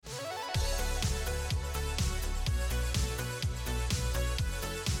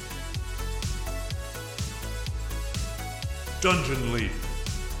Dungeon Leap.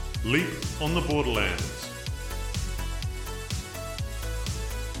 Leap on the Borderlands.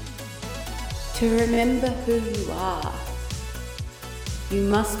 To remember who you are, you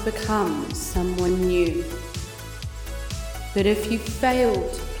must become someone new. But if you fail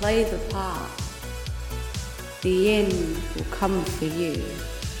to play the part, the end will come for you.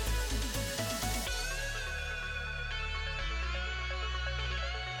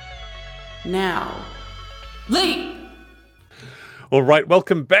 Now, leap! All right,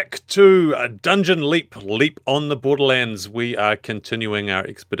 welcome back to Dungeon Leap, Leap on the Borderlands. We are continuing our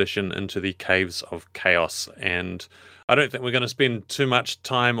expedition into the Caves of Chaos, and I don't think we're going to spend too much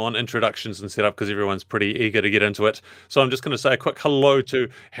time on introductions and setup because everyone's pretty eager to get into it. So I'm just going to say a quick hello to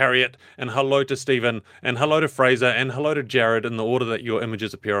Harriet, and hello to Stephen, and hello to Fraser, and hello to Jared in the order that your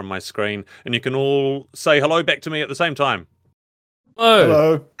images appear on my screen. And you can all say hello back to me at the same time.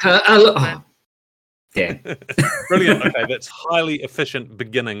 Hello. Hello. Yeah. Brilliant. Okay, that's highly efficient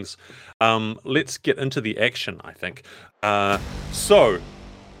beginnings. Let's get into the action, I think. So,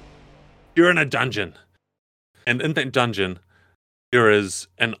 you're in a dungeon. And in that dungeon, there is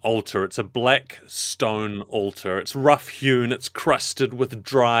an altar. It's a black stone altar. It's rough-hewn. It's crusted with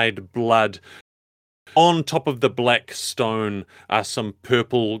dried blood. On top of the black stone are some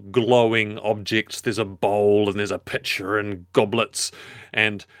purple glowing objects. There's a bowl and there's a pitcher and goblets.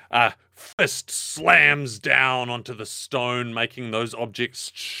 And a fist slams down onto the stone, making those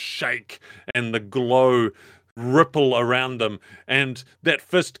objects shake and the glow ripple around them. And that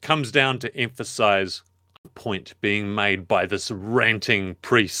fist comes down to emphasize the point being made by this ranting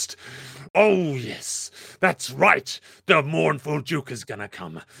priest. Oh, yes, that's right. The mournful Duke is going to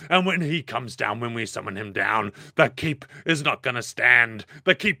come. And when he comes down, when we summon him down, the keep is not going to stand.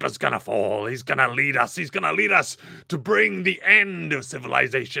 The keep is going to fall. He's going to lead us. He's going to lead us to bring the end of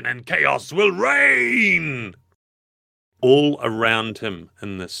civilization, and chaos will reign. All around him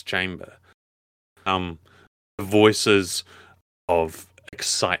in this chamber, voices of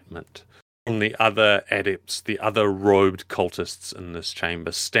excitement from the other adepts, the other robed cultists in this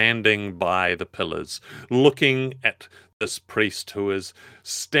chamber, standing by the pillars, looking at this priest who is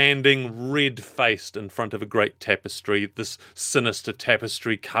standing red-faced in front of a great tapestry, this sinister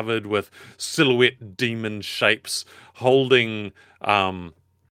tapestry covered with silhouette demon shapes, holding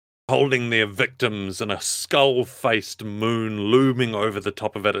their victims, and a skull-faced moon looming over the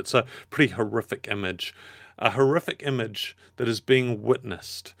top of it. It's a pretty horrific image. A horrific image that is being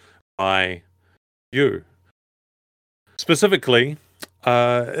witnessed by you. Specifically,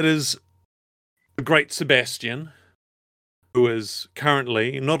 it is the great Sebastian, who is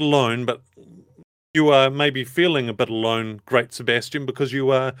currently not alone, but you are maybe feeling a bit alone, great Sebastian, because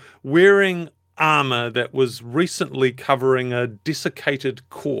you are wearing armor that was recently covering a desiccated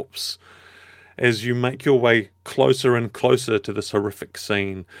corpse as you make your way closer and closer to this horrific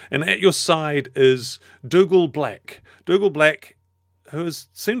scene. And at your side is Dougal Black. Dougal Black, who has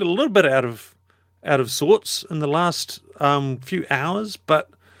seemed a little bit out of sorts in the last few hours, but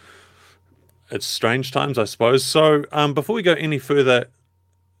it's strange times, I suppose. So before we go any further,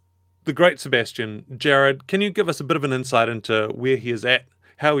 the great Sebastian, Jared, can you give us a bit of an insight into where he is at,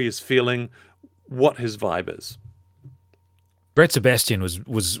 how he is feeling, what his vibe is? Great Sebastian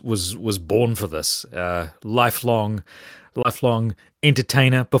was born for this. Lifelong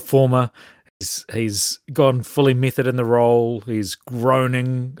entertainer, performer. He's gone fully method in the role. He's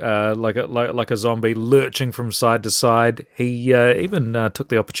groaning like a zombie, lurching from side to side. He even took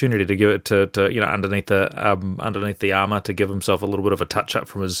the opportunity to give it to underneath the armor to give himself a little bit of a touch up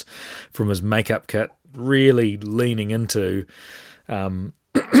from his makeup kit. Really leaning into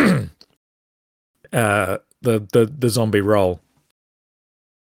the zombie role.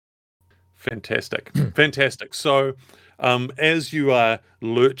 Fantastic. So, as you are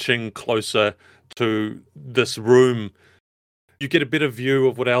lurching closer to this room, you get a better view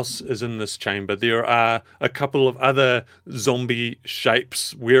of what else is in this chamber. There are a couple of other zombie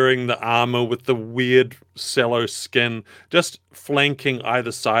shapes wearing the armor with the weird sallow skin, just flanking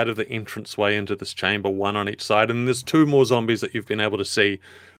either side of the entranceway into this chamber, one on each side. And there's two more zombies that you've been able to see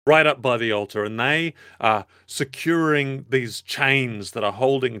right up by the altar, and they are securing these chains that are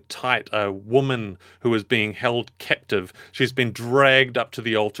holding tight a woman who is being held captive. She's been dragged up to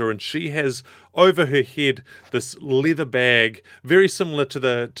the altar, and she has over her head this leather bag, very similar to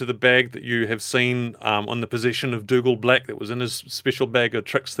the bag that you have seen on the possession of Dougal Black that was in his special bag of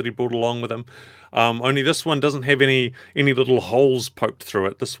tricks that he brought along with him. Only this one doesn't have any little holes poked through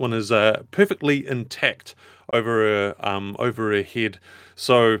it. This one is perfectly intact over her head.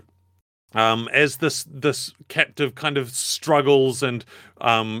 So as this captive kind of struggles and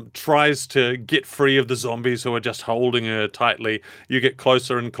tries to get free of the zombies who are just holding her tightly. You get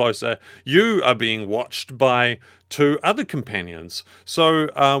closer and closer. You are being watched by two other companions.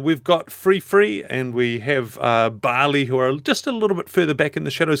 So we've got Free and we have Barley, who are just a little bit further back in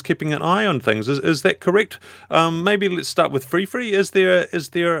the shadows, keeping an eye on things. Is that correct? Maybe let's start with Free. Is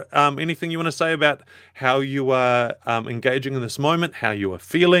there anything you want to say about how you are engaging in this moment, how you are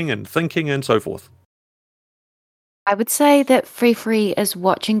feeling and thinking, and so forth? I would say that Free is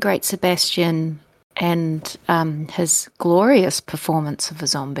watching Great Sebastian and his glorious performance of a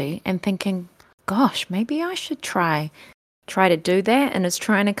zombie and thinking, gosh, maybe I should try to do that, and is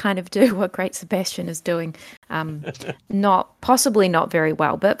trying to kind of do what Great Sebastian is doing. Possibly not very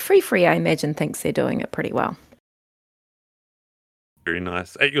well, but Free, I imagine, thinks they're doing it pretty well. Very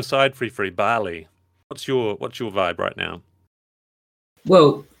nice. At your side, Free, Barley. What's your vibe right now?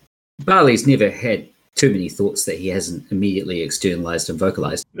 Well, Barley's never had too many thoughts that he hasn't immediately externalized and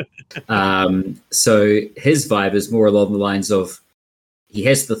vocalized. So his vibe is more along the lines of, he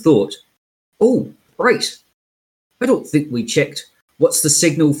has the thought, oh, right, I don't think we checked what's the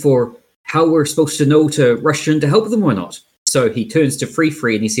signal for how we're supposed to know to rush in to help them or not. So he turns to Free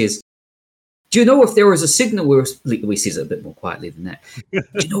and he says, do you know if there was a signal he says it a bit more quietly than that. Do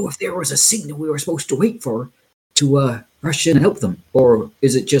you know if there was a signal we were supposed to wait for to rush in and help them? Or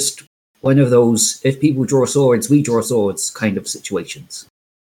is it just one of those, if people draw swords, we draw swords kind of situations?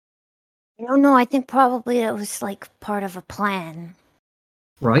 I don't know. I think probably it was like part of a plan.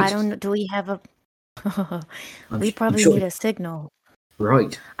 Right. I don't know. Do we have a... we probably sure. need a signal.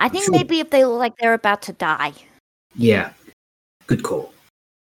 Right. I think maybe if they look like they're about to die. Yeah. Good call.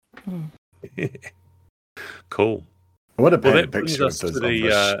 Cool. What a Well, bad that brings picture us to of this.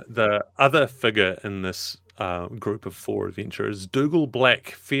 the other figure in this group of four adventurers, Dougal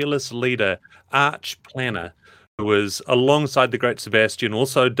Black, fearless leader, arch planner, who is alongside the Great Sebastian,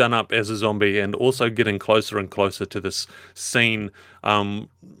 also done up as a zombie, and also getting closer and closer to this scene.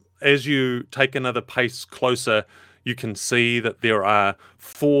 As you take another pace closer, you can see that there are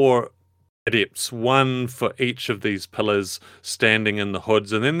four adepts, one for each of these pillars, standing in the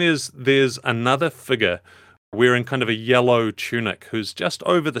hoods, and then there's another figure wearing kind of a yellow tunic, who's just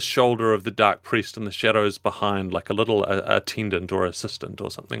over the shoulder of the Dark Priest in the shadows behind, like a little attendant or assistant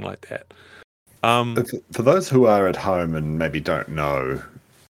or something like that. For those who are at home and maybe don't know,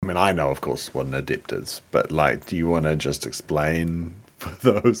 I mean, I know, of course, what an adept is, but like, do you want to just explain for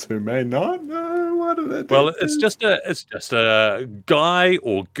those who may not know what an adept is? Well, it's just a guy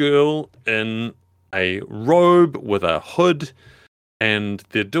or girl in a robe with a hood, and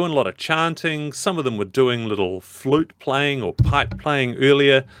they're doing a lot of chanting. Some of them were doing little flute playing or pipe playing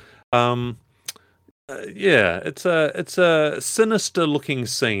earlier. Yeah, it's a sinister looking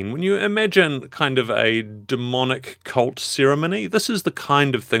scene. When you imagine kind of a demonic cult ceremony, this is the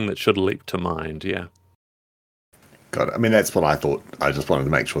kind of thing that should leap to mind. Yeah. Got it. I mean, that's what I thought. I just wanted to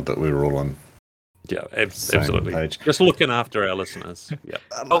make sure that we were all on. Yeah, same absolutely. page. Just looking after our listeners. Yeah.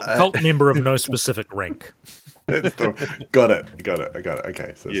 Cult member of no specific rank. Got it.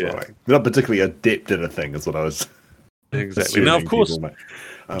 Okay, so it's like, not particularly adept at a thing, is what I was. Exactly. Now, of course,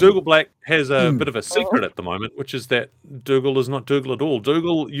 Dougal Black has a bit of a secret at the moment, which is that Dougal is not Dougal at all.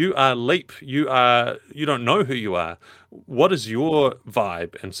 Dougal, you are Leap. You don't know who you are. What is your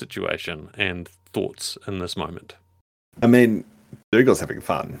vibe and situation and thoughts in this moment? I mean, Dougal's having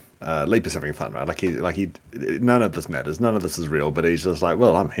fun. Leap is having fun, right? Like he, none of this matters. None of this is real. But he's just like,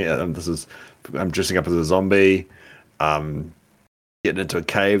 well, I'm here, and I'm dressing up as a zombie. Getting into a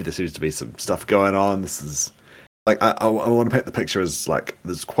cave. There seems to be some stuff going on. This is like, I want to paint the picture as like,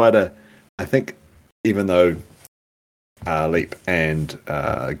 there's quite a. I think even though Leap and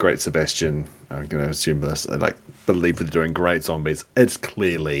Great Sebastian, I'm going to assume this, like believe that they're doing great zombies. It's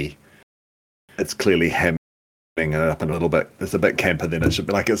clearly him. It up a little bit. It's a bit camper than it should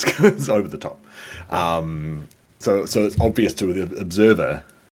be. Like it's over the top. So it's obvious to the observer,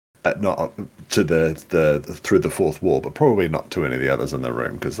 not to the through the fourth wall, but probably not to any of the others in the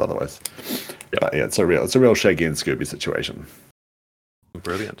room, because otherwise. Yep. But yeah, it's a real Shaggy and Scooby situation.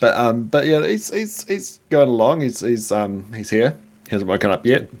 Brilliant. But yeah, he's going along. He's here. He hasn't woken up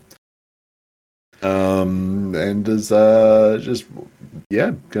yet. And is just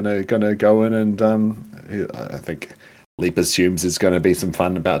gonna go in and I think Leap assumes there's going to be some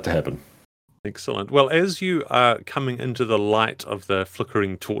fun about to happen. Excellent. Well, as you are coming into the light of the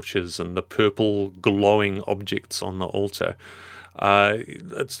flickering torches and the purple glowing objects on the altar, I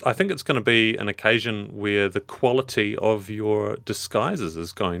think it's going to be an occasion where the quality of your disguises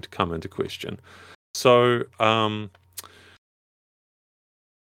is going to come into question. So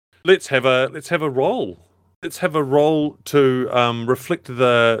let's have a roll. let's have a roll to reflect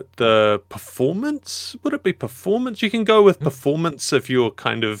the performance. Would it be performance? You can go with performance if you're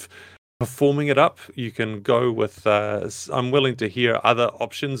kind of performing it up. You can go with. I'm willing to hear other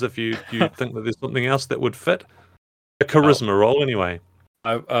options if you think that there's something else that would fit. A charisma roll, anyway.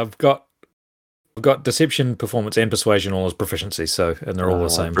 I've got deception, performance, and persuasion all as proficiency. So, and they're all the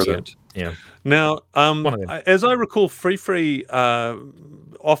same. Brilliant. So, yeah. Now, One of them. as I recall, Free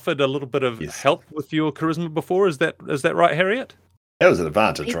offered a little bit of help with your charisma before. Is that right, Harriet? That was an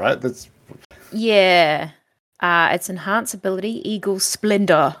advantage, right? That's Yeah. It's enhance ability, Eagle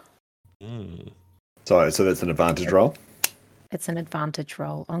Splendor. so that's an advantage roll. It's an advantage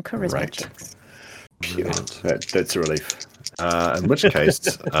roll on charisma Right. checks. Phew, that's a relief. In which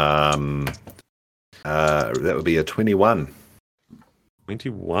case, that would be a 21.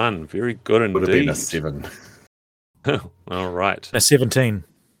 21. Very good indeed. Would have been a 7. All right. A 17.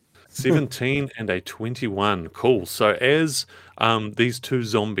 17 and a 21. Cool. So as these two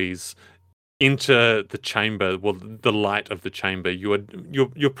zombies enter the chamber, well, the light of the chamber,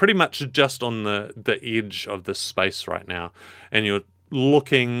 you're pretty much just on the edge of this space right now, and you're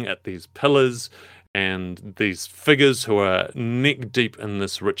looking at these pillars and these figures who are neck deep in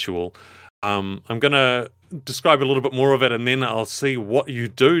this ritual. I'm going to describe a little bit more of it, and then I'll see what you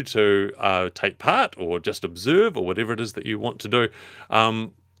do to take part or just observe or whatever it is that you want to do.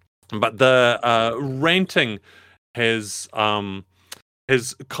 But the ranting has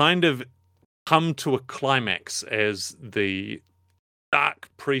kind of come to a climax as the dark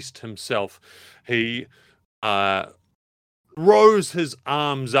priest himself, he rose his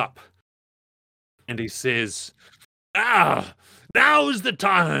arms up and he says, now is the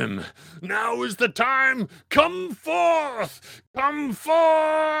time! Now is the time! Come forth! Come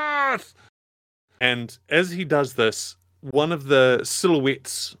forth! And as he does this, one of the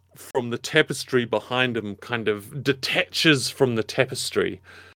silhouettes from the tapestry behind him kind of detaches from the tapestry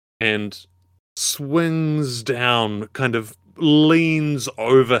and swings down, kind of leans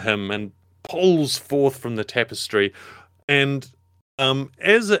over him and pulls forth from the tapestry. And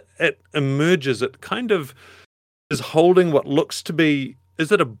as it emerges, it kind of is holding what looks to be,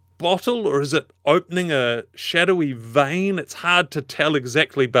 is it a bottle or is it opening a shadowy vein? It's hard to tell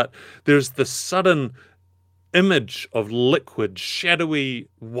exactly, but there's this sudden image of liquid, shadowy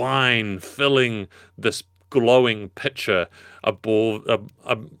wine filling this glowing pitcher above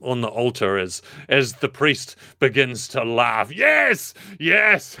on the altar as the priest begins to laugh. Yes,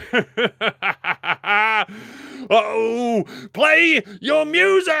 yes. Oh, play your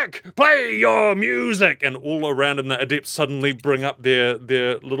music, and all around him the adepts suddenly bring up their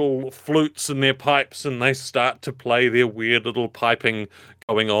little flutes and their pipes, and they start to play their weird little piping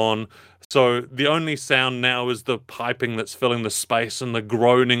going on. So the only sound now is the piping that's filling the space and the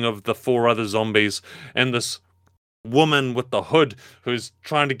groaning of the 4 other zombies and this woman with the hood who's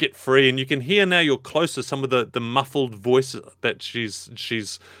trying to get free. And you can hear now you're closer some of the muffled voice that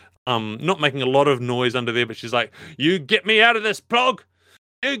she's not making a lot of noise under there, but she's like, "You get me out of this, plug!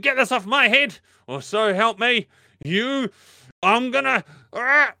 You get this off my head, or so help me! I'm gonna."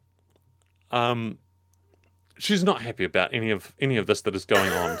 She's not happy about any of this that is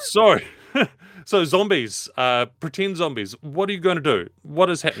going on. So zombies, pretend zombies. What are you going to do? What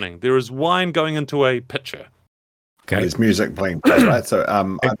is happening? There is wine going into a pitcher. Okay. There's music playing, right? So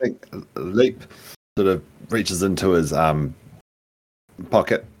I think Leap sort of reaches into his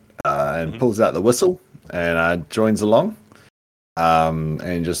pocket and pulls out the whistle and joins along,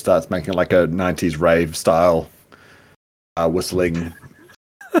 and just starts making like a 90s rave style whistling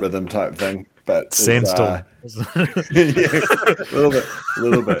rhythm type thing. But Sandstorm. yeah, a little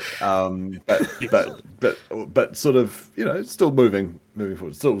bit. But sort of, still moving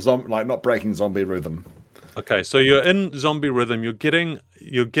forward. Still like not breaking zombie rhythm. Okay, so you're in zombie rhythm. You're getting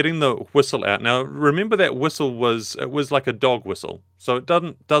the whistle out. Now, remember that whistle was like a dog whistle, so it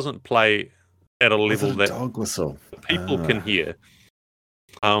doesn't play at a level that dog whistle people can hear.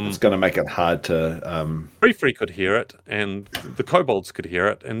 It's going to make it hard to. Free could hear it, and the kobolds could hear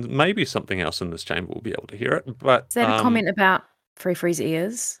it, and maybe something else in this chamber will be able to hear it. But Is that a comment about Free's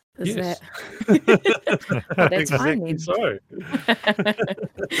ears? Is yes. that that's fine then. So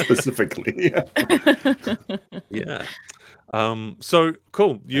specifically, yeah. So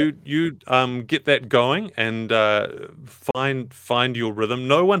cool. You get that going and find your rhythm.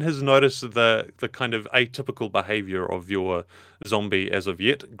 No one has noticed the kind of atypical behavior of your zombie as of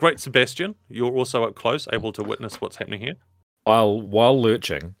yet. Great Sebastian, you're also up close, able to witness what's happening here. While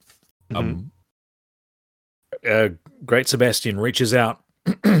lurching, Great Sebastian reaches out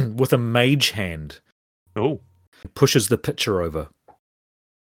with a mage hand. Oh, pushes the pitcher over.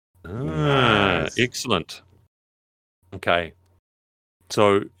 Nice. Excellent. Okay.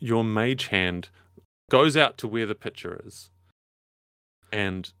 So your mage hand goes out to where the pitcher is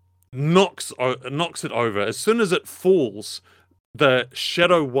and knocks it over. As soon as it falls, the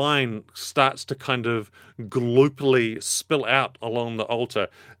shadow wine starts to kind of gloopily spill out along the altar.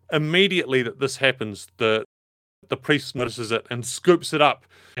 Immediately that this happens, the priest notices it and scoops it up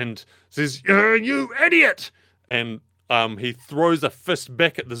and says, "You idiot!" And he throws a fist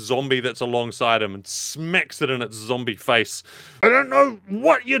back at the zombie that's alongside him and smacks it in its zombie face. "I don't know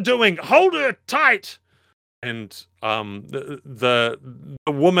what you're doing. Hold her tight." And the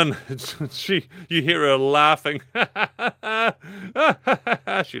woman, you hear her laughing.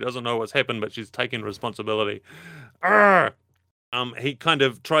 She doesn't know what's happened, but she's taking responsibility. Arr! He kind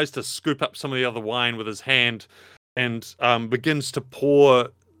of tries to scoop up some of the other wine with his hand and begins to pour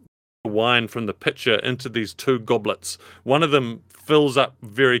the wine from the pitcher into these two goblets. One of them fills up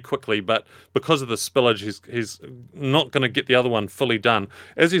very quickly, but because of the spillage, he's not going to get the other one fully done.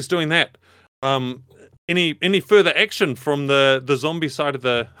 As he's doing that, any further action from the zombie side of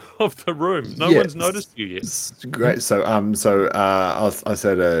the room? No one's noticed you yet. Great. So I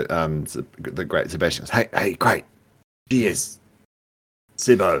said the great Sebastian. Hey, great. Cheers,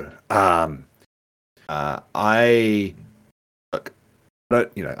 Sibo. I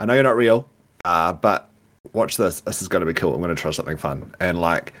know you're not real, but watch this. This is going to be cool. I'm going to try something fun. And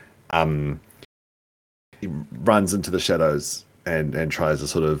he runs into the shadows and tries to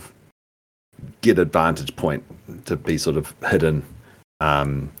sort of get a vantage point to be sort of hidden, a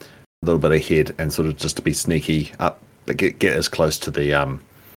little bit ahead, and sort of just to be sneaky up, but get as close to the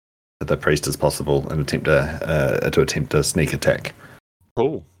priest as possible and attempt a sneak attack.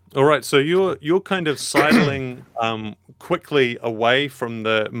 Cool. All right, so you're kind of sidling quickly away from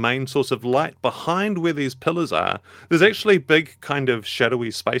the main source of light. Behind where these pillars are, there's actually big kind of shadowy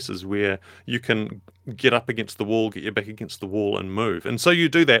spaces where you can get up against the wall, get your back against the wall, and move. And so you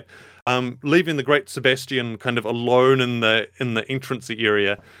do that, leaving the great Sebastian kind of alone in the entrance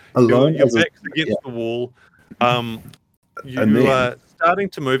area. Alone, your back's against the wall. You are starting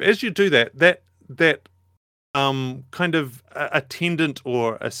to move. As you do that kind of attendant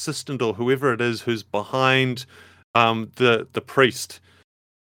or assistant or whoever it is who's behind the priest,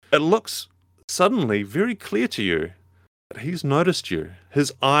 it looks suddenly very clear to you that he's noticed you.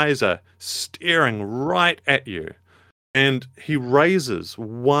 His eyes are staring right at you, and he raises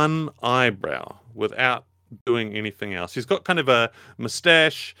one eyebrow without doing anything else. He's got kind of a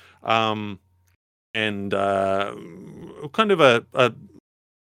mustache and kind of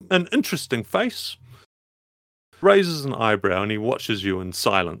an interesting face. Raises an eyebrow and he watches you in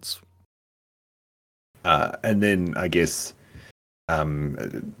silence. And then I guess,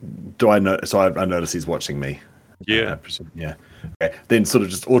 do I know? So I notice he's watching me. Yeah. Yeah. Okay. Then sort of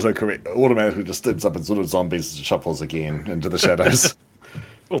just automatically just stands up and sort of zombies shuffles again into the shadows.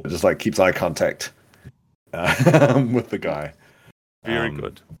 Cool. It just like keeps eye contact with the guy. Very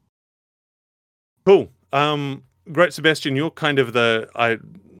good. Cool. Great Sebastian, you're kind of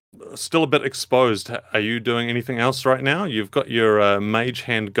still a bit exposed. Are you doing anything else right now? You've got your mage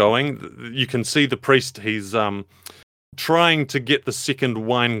hand going. You can see the priest. He's trying to get the second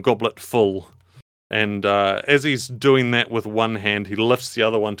wine goblet full. And as he's doing that with one hand, he lifts the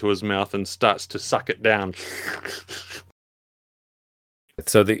other one to his mouth and starts to suck it down.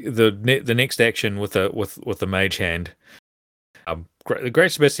 So the next action with the mage hand, the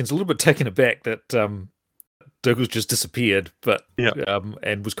Great Sebastian's a little bit taken aback that Dougal's just disappeared, but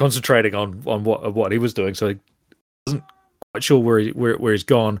and was concentrating on what he was doing, so he wasn't quite sure where he's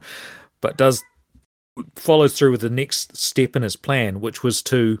gone, but follows through with the next step in his plan, which was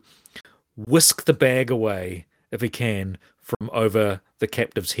to whisk the bag away if he can from over the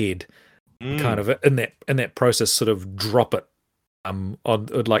captive's head, kind of in that process, sort of drop it on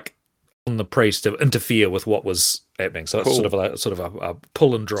the priest to interfere with what was happening. So it's sort of a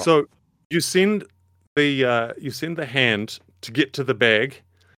pull and drop. So you send the hand to get to the bag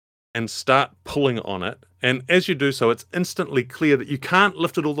and start pulling on it. And as you do so, it's instantly clear that you can't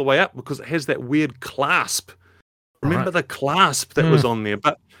lift it all the way up because it has that weird clasp. Remember the clasp that was on there?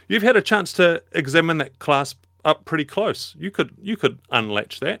 But you've had a chance to examine that clasp up pretty close. You could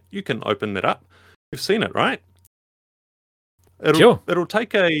unlatch that. You can open that up. You've seen it, right? It'll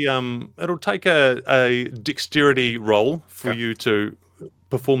take a dexterity roll for you to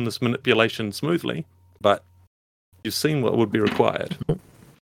perform this manipulation smoothly, but you've seen what would be required.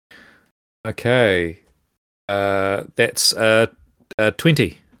 Okay. That's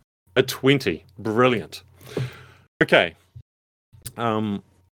 20. A 20. Brilliant. Okay. A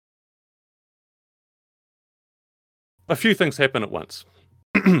few things happen at once.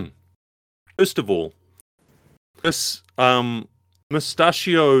 First of all, this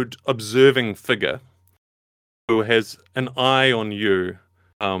mustachioed observing figure who has an eye on you,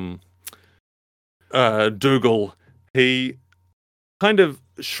 Dougal, he kind of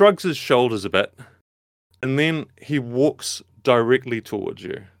shrugs his shoulders a bit, and then he walks directly towards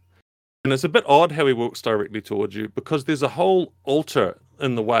you. And it's a bit odd how he walks directly towards you, because there's a whole altar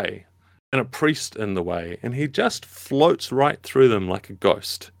in the way and a priest in the way, and he just floats right through them like a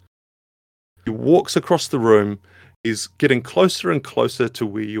ghost. He walks across the room. He's getting closer and closer to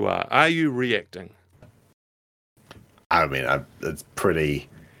where you are. Are you reacting? I mean, it's pretty.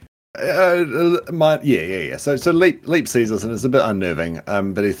 Yeah. So Leap sees this, and it's a bit unnerving.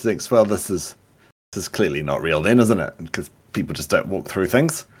 But he thinks, well, this is clearly not real, then, isn't it? Because people just don't walk through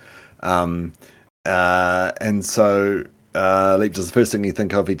things. And so Leap does the first thing you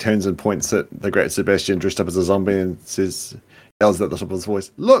think of. He turns and points at the great Sebastian dressed up as a zombie and yells at the top of his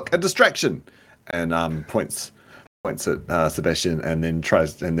voice, "Look, a distraction!" And points at Sebastian, and then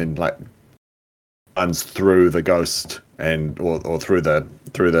runs through the ghost or through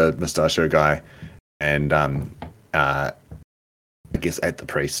the mustachio guy, and I guess at the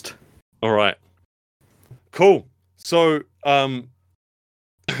priest. All right, cool. So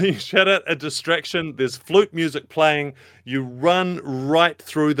you shout out a distraction. There's flute music playing. You run right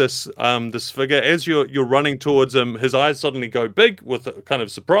through this figure. As you're running towards him, his eyes suddenly go big with a kind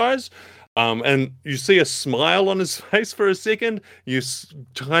of surprise. And you see a smile on his face for a second. You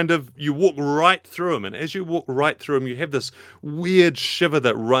walk right through him, and as you walk right through him, you have this weird shiver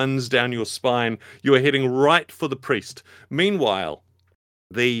that runs down your spine. You are heading right for the priest. Meanwhile,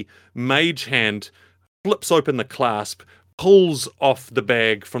 the mage hand flips open the clasp, pulls off the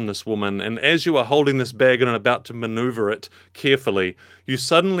bag from this woman, and as you are holding this bag and about to maneuver it carefully, you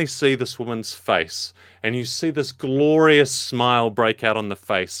suddenly see this woman's face, and you see this glorious smile break out on the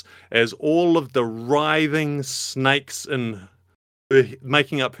face as all of the writhing snakes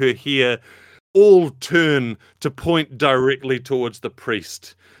making up her hair all turn to point directly towards the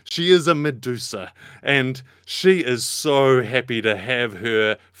priest. She is a Medusa, and she is so happy to have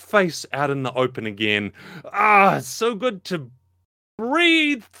her face out in the open again. It's so good to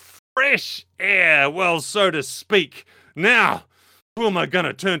breathe fresh air, well, so to speak. Now, who am I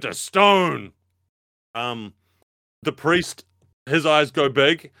gonna turn to stone? The priest, his eyes go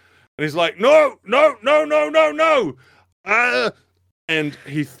big, and he's like, no. And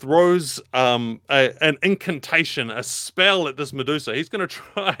he throws an incantation, a spell at this Medusa. He's going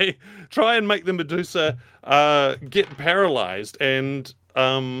to try and make the Medusa get paralyzed. And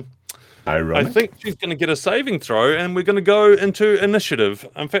I think she's going to get a saving throw, and we're going to go into initiative.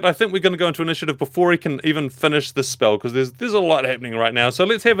 In fact, I think we're going to go into initiative before he can even finish the spell, because there's a lot happening right now. So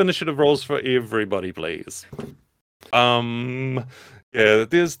let's have initiative rolls for everybody, please. Yeah,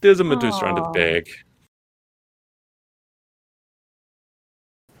 there's a Medusa under the bag.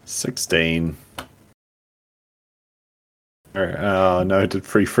 16. Oh no, did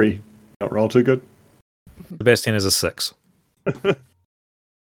free not roll too good? Sebastian is a 6.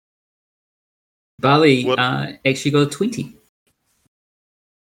 Barley actually got a 20.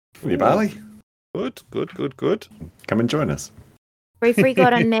 Hey, Barley. Good. Come and join us. Free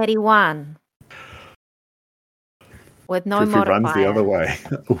got a natty 1. With no Free modifier. runs the other way.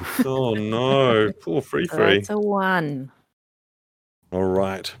 Oh no, poor Free. That's a 1. All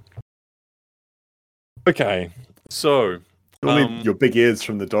right. Okay, so your big ears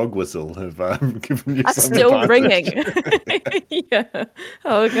from the dog whistle have given you some Still advantage. ringing. Yeah.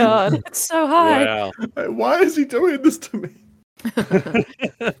 Oh god, it's so high. wow. Why is he doing this to me?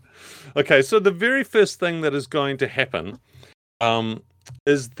 Okay, so the very first thing that is going to happen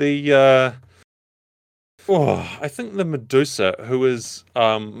is the I think the Medusa, who is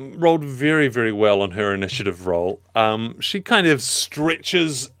rolled very, very well on her initiative roll. She kind of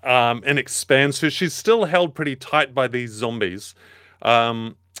stretches and expands. So she's still held pretty tight by these zombies.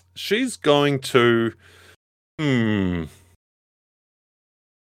 She's going to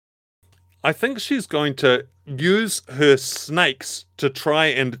I think she's going to use her snakes to try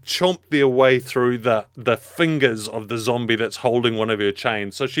and chomp their way through the fingers of the zombie that's holding one of her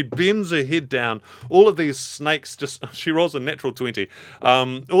chains. So she bends her head down. All of these snakes she rolls a natural 20.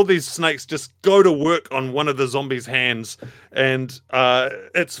 All these snakes just go to work on one of the zombie's hands, and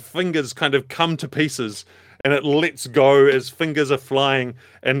its fingers kind of come to pieces, and it lets go as fingers are flying,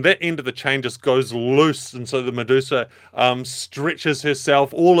 and that end of the chain just goes loose, and so the Medusa stretches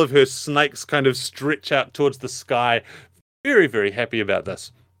herself. All of her snakes kind of stretch out towards the sky. Very, very happy about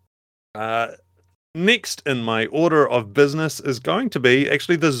this. Next in my order of business is going to be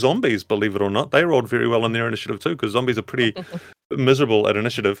actually the zombies, believe it or not. They rolled very well on their initiative too, because zombies are pretty miserable at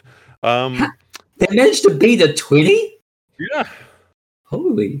initiative. They managed to beat a 20? Yeah,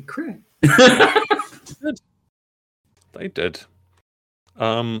 Holy crap. they did.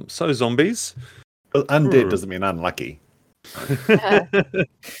 So zombies. Undead doesn't mean unlucky.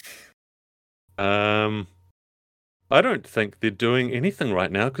 I don't think they're doing anything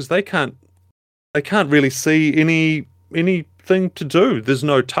right now because they can't really see anything to do. There's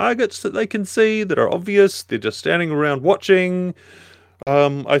no targets that they can see that are obvious. They're just standing around watching.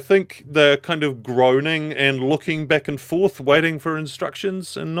 I think they're kind of groaning and looking back and forth, waiting for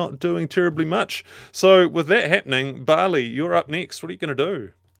instructions and not doing terribly much. So with that happening, Barley, you're up next. What are you going to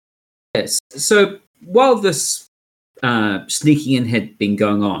do? Yes. So while this sneaking in had been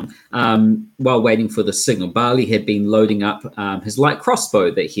going on, while waiting for the signal, Barley had been loading up his light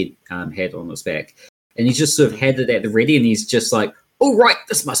crossbow that he'd had on his back. And he just sort of had it at the ready, and he's just like, "All right,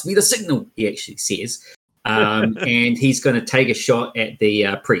 this must be the signal," he actually says. And he's going to take a shot at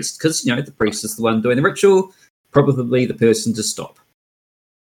the priest, because, the priest is the one doing the ritual, probably the person to stop.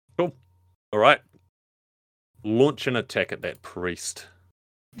 Cool. All right. Launch an attack at that priest.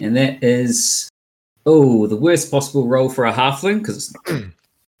 And that is, the worst possible roll for a halfling, because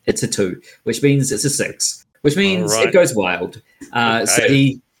it's a 2, which means it's a 6, which means it goes wild. Okay. So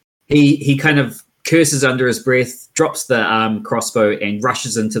he kind of curses under his breath, drops the crossbow, and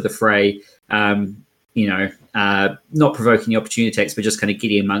rushes into the fray, not provoking the opportunity attacks, but just kind of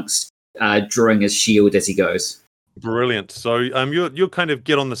getting amongst, drawing his shield as he goes. Brilliant. So you'll kind of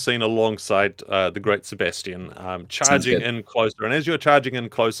get on the scene alongside the great Sebastian, charging in closer. And as you're charging in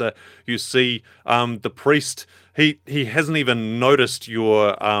closer, you see the priest. He hasn't even noticed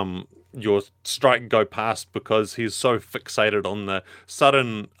your strike go past because he's so fixated on the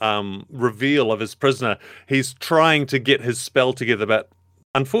sudden reveal of his prisoner. He's trying to get his spell together, but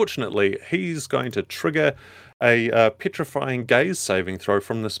unfortunately, he's going to trigger a petrifying gaze saving throw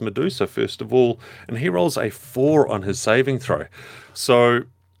from this Medusa, first of all, and he rolls a 4 on his saving throw. So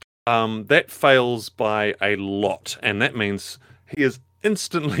that fails by a lot, and that means he is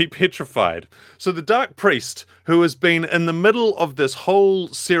instantly petrified. So the Dark Priest, who has been in the middle of this whole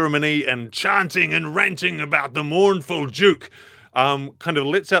ceremony and chanting and ranting about the mournful Duke, kind of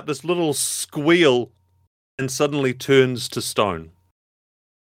lets out this little squeal and suddenly turns to stone.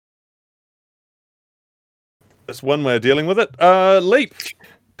 That's one way of dealing with it. Leap.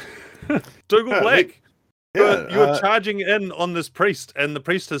 Dougal Black. You're charging in on this priest, and the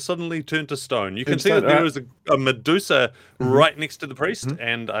priest has suddenly turned to stone. You can see that there is a Medusa right next to the priest,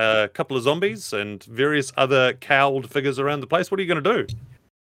 and a couple of zombies and various other cowled figures around the place. What are you going to do?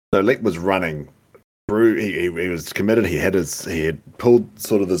 So Leap was running through. He was committed. He had pulled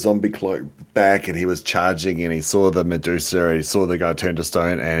sort of the zombie cloak back, and he was charging, and he saw the Medusa. He saw the guy turn to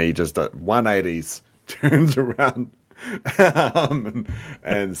stone, and he just 180s. Turns around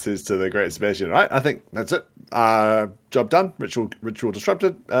and says to the great Sebastian, "Right, I think that's it. Job done. Ritual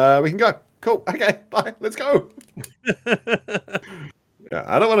disrupted. We can go. Cool. Okay, bye. Let's go." Yeah,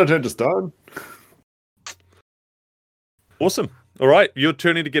 I don't want to turn to stone. Awesome. All right, you're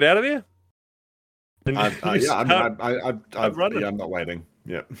turning to get out of there. I'm not waiting.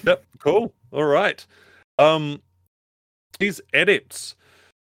 Yeah. Yep. Cool. All right. These adepts.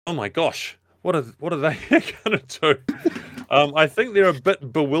 Oh my gosh. What are they going to do? I think they're a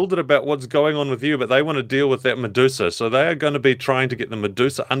bit bewildered about what's going on with you, but they want to deal with that Medusa. So they are going to be trying to get the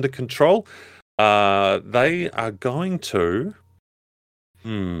Medusa under control. They are going to...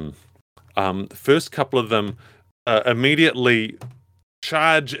 the first couple of them immediately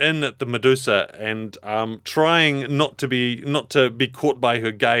charge in at the Medusa and trying not to be caught by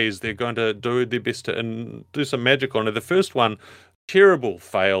her gaze. They're going to do their best to do some magic on her. The first one... terrible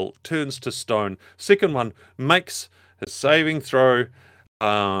fail, turns to stone. Second one makes his saving throw,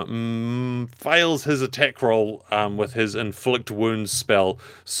 fails his attack roll with his inflict wounds spell.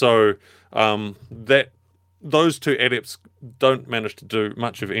 So those two adepts don't manage to do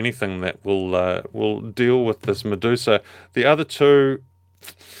much of anything that will deal with this Medusa. The other two,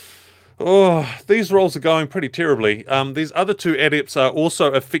 these rolls are going pretty terribly. These other two adepts are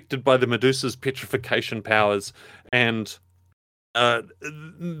also affected by the Medusa's petrification powers, and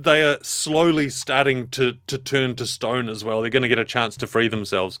they are slowly starting to turn to stone as well. They're going to get a chance to free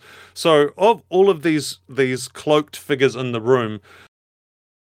themselves. So of all of these cloaked figures in the room,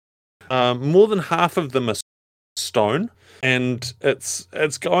 more than half of them are stone, and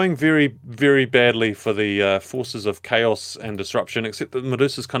it's going very, very badly for the forces of chaos and disruption, except that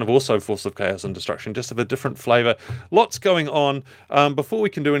Medusa's kind of also force of chaos and destruction, just of a different flavor. Lots going on. Before we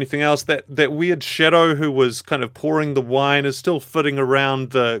can do anything else, that weird shadow who was kind of pouring the wine is still footing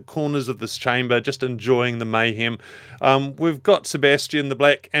around the corners of this chamber, just enjoying the mayhem. We've got Sebastian the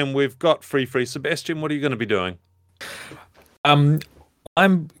Black, and we've got Free. Sebastian, what are you going to be doing? I'm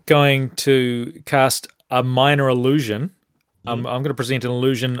going to cast a minor illusion. I'm going to present an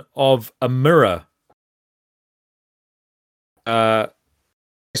illusion of a mirror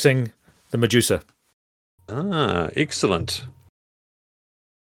facing the Medusa. Excellent.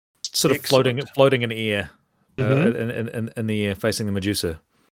 Sort of Excellent. floating in the air, in the air, facing the Medusa.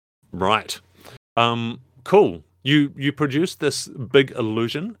 Right. Cool. You produce this big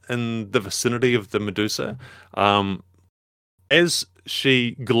illusion in the vicinity of the Medusa. As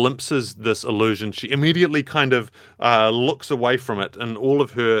she glimpses this illusion, she immediately kind of looks away from it, and all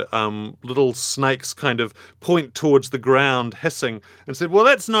of her little snakes kind of point towards the ground, hissing, and said, "Well,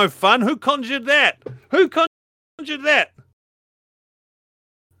 that's no fun. Who conjured that? Who conjured that?"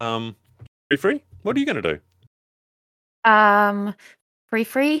 Free, what are you going to do?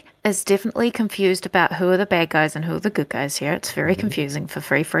 Free is definitely confused about who are the bad guys and who are the good guys here. It's very confusing for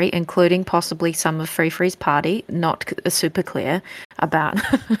Free, including possibly some of Free's party, not super clear about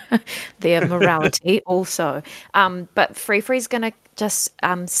their morality also. But Free's going to just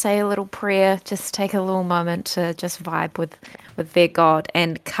say a little prayer, just take a little moment to just vibe with their god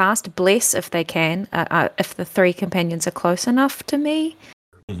and cast Bless if they can, if the three companions are close enough to me.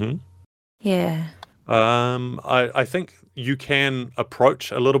 Yeah. I think you can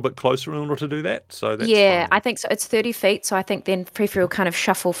approach a little bit closer in order to do that. So that's yeah, fine. I think so. It's 30 feet, so I think then Free will kind of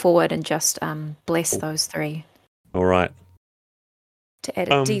shuffle forward and just bless those three All right. to add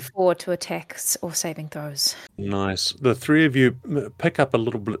a D4 to attacks or saving throws. Nice. The three of you pick up a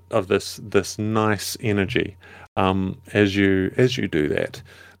little bit of this nice energy as you do that.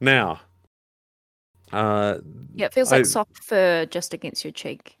 Now, Yeah, it feels like soft fur just against your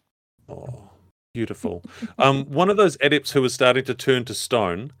cheek. Oh, beautiful. One of those adepts who was starting to turn to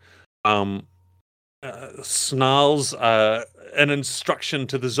stone snarls an instruction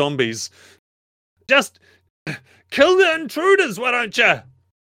to the zombies. Just kill the intruders, why don't you?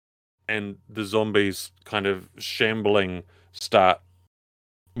 And the zombies, kind of shambling, start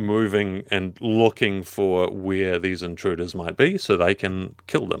moving and looking for where these intruders might be so they can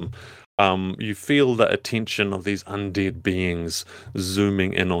kill them. You feel the attention of these undead beings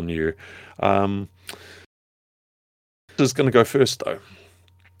zooming in on you. This is going to go first, though.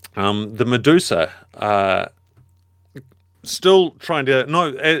 The Medusa, still trying to...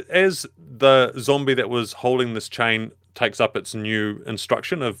 No, as the zombie that was holding this chain takes up its new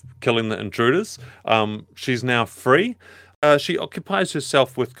instruction of killing the intruders, she's now free. She occupies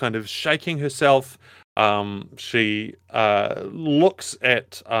herself with kind of shaking herself. She looks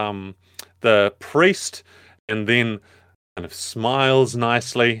at the priest and then kind of smiles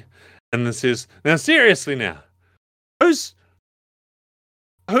nicely and then says, "Now seriously now,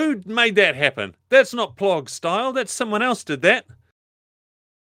 who made that happen? That's not Plog style. That's someone else did that.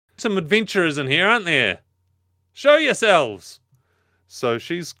 Some adventurers in here, aren't there? Show yourselves." So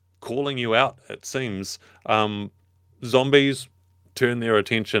she's calling you out, it seems. Zombies turn their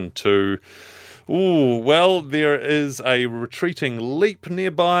attention to... there is a retreating Leap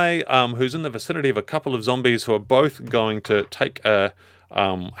nearby, who's in the vicinity of a couple of zombies who are both going to take a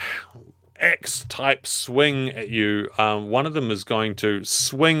axe-type swing at you. One of them is going to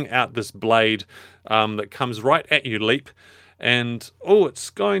swing out this blade that comes right at you, Leap, and it's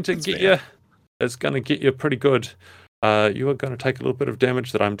going to get you. It's going to get you pretty good. You are going to take a little bit of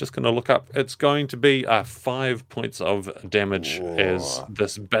damage that I'm just going to look up. It's going to be 5 points of damage as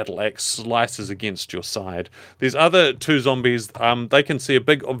this battle axe slices against your side. These other two zombies, they can see a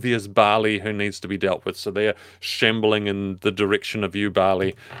big obvious Barley who needs to be dealt with, so they're shambling in the direction of you,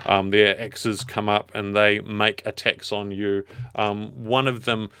 Barley. Their axes come up and they make attacks on you. One of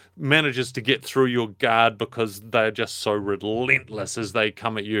them manages to get through your guard because they're just so relentless as they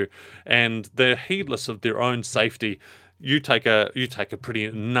come at you, and they're heedless of their own safety. You take a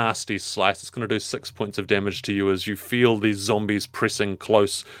pretty nasty slice. It's going to do 6 points of damage to you as you feel these zombies pressing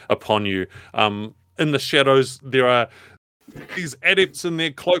close upon you. In the shadows, there are these adepts in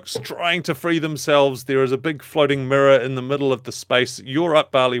their cloaks trying to free themselves. There is a big floating mirror in the middle of the space. You're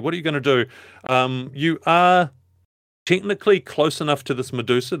up, Barley. What are you going to do? You are technically close enough to this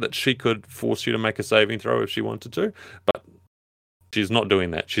Medusa that she could force you to make a saving throw if she wanted to, but she's not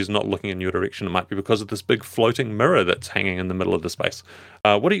doing that. She's not looking in your direction. It might be because of this big floating mirror that's hanging in the middle of the space.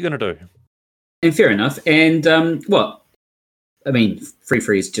 What are you going to do? And fair enough. And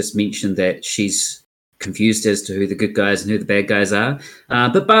Free has just mentioned that she's confused as to who the good guys and who the bad guys are.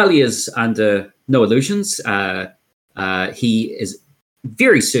 But Barley is under no illusions. He is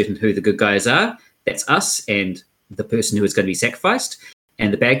very certain who the good guys are. That's us and the person who is going to be sacrificed.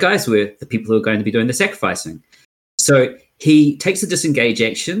 And the bad guys were the people who are going to be doing the sacrificing. So he takes a disengage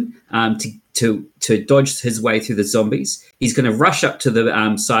action to dodge his way through the zombies. He's going to rush up to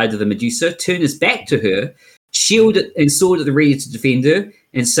the side of the Medusa, turn his back to her, shield and sword at the ready to defend her,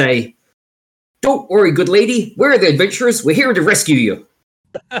 and say, "Don't worry, good lady. We're the adventurers. We're here to rescue you."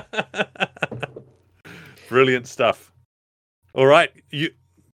 Brilliant stuff. All right, you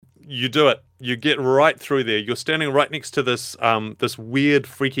do it. You get right through there. You're standing right next to this this weird,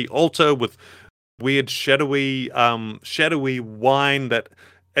 freaky altar with weird, shadowy wine that,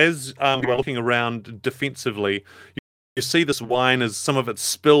 as you're looking around defensively, you see this wine as some of it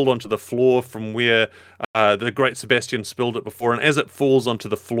spilled onto the floor from where the great Sebastian spilled it before, and as it falls onto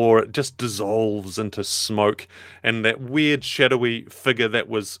the floor, it just dissolves into smoke, and that weird shadowy figure that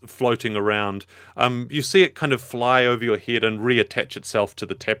was floating around, you see it kind of fly over your head and reattach itself to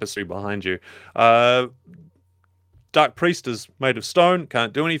the tapestry behind you. Dark Priest is made of stone,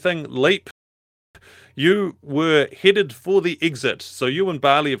 can't do anything. Leap. You were headed for the exit, so you and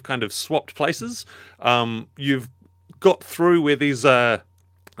Barley have kind of swapped places. You've got through where these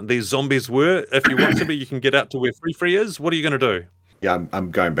zombies were. If you want to be, you can get out to where Free is. What are you going to do? Yeah, I'm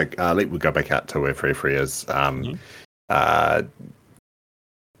going back. Leap will go back out to where Free is. It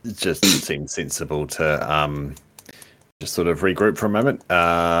just seems sensible to just sort of regroup for a moment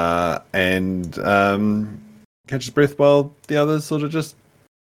and catch his breath while the others sort of just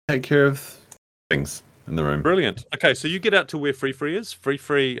take care of things in the room. Brilliant. Okay, so you get out to where Free is.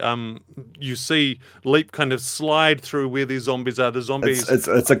 Free, you see Leap kind of slide through where these zombies are. The zombies. It's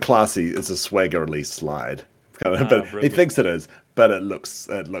a swaggerly slide. But he thinks it is, but it looks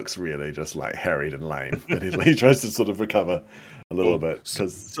really just like harried and lame. And he tries to sort of recover a little bit.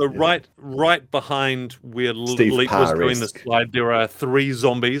 So right behind where Leap was doing the slide, there are 3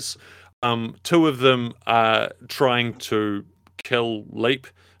 zombies. 2 of them are trying to kill Leap,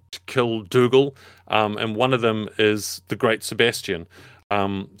 to kill Dougal, and one of them is the great Sebastian.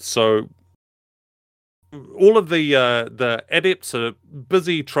 So all of the adepts are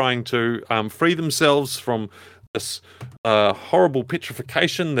busy trying to free themselves from this horrible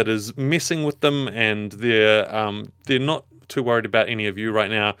petrification that is messing with them, and they're not too worried about any of you right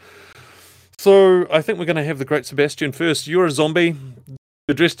now. So I think we're going to have the great Sebastian first. You're a zombie.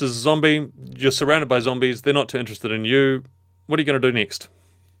 You're dressed as a zombie. You're surrounded by zombies. They're not too interested in you. What are you going to do next?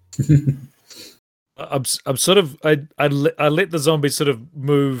 I'm sort of I let the zombies sort of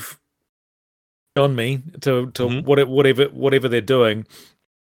move on me to whatever they're doing.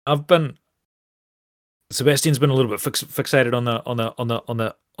 Sebastian's been a little bit fixated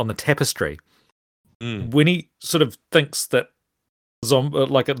on the tapestry. When he sort of thinks that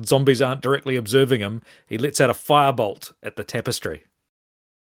zombies aren't directly observing him, he lets out a firebolt at the tapestry.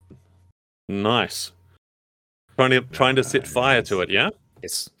 Nice. Trying to set fire to it, yeah?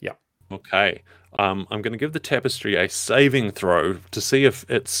 Yes. Yeah. Okay. I'm going to give the tapestry a saving throw to see if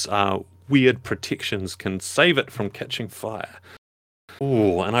its weird protections can save it from catching fire.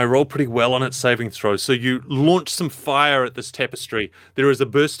 Oh, and I roll pretty well on its saving throw. So you launch some fire at this tapestry. There is a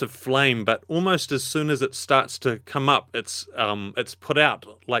burst of flame, but almost as soon as it starts to come up, it's put out.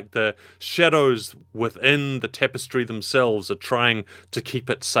 Like the shadows within the tapestry themselves are trying to keep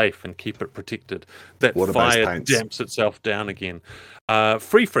it safe and keep it protected. That fire damps itself down again.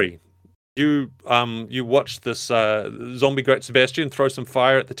 Free. You watch this zombie great Sebastian throw some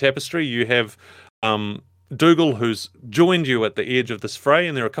fire at the tapestry. You have Dougal, who's joined you at the edge of this fray,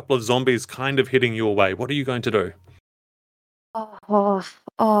 and there are a couple of zombies kind of heading your way. What are you going to do?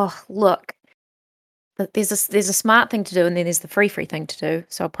 Look. There's a smart thing to do, and then there's the free thing to do.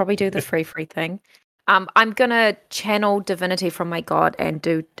 So I'll probably do the free thing. I'm gonna channel divinity from my god and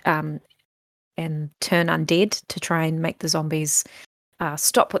do and turn undead to try and make the zombies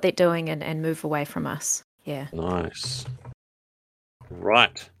stop what they're doing and move away from us. Yeah. Nice.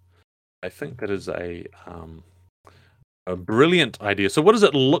 Right. I think that is a brilliant idea. So what does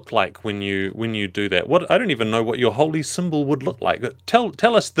it look like when you do that? I don't even know what your holy symbol would look like.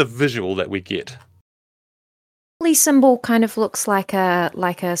 Tell us the visual that we get. Holy symbol kind of looks like a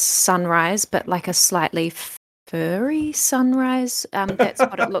sunrise, but like a slightly furry sunrise. That's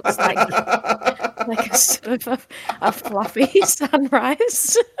what it looks like. Like a sort of a fluffy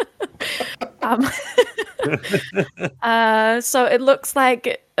sunrise. So it looks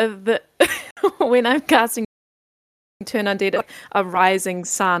like when I'm casting turn undead, a rising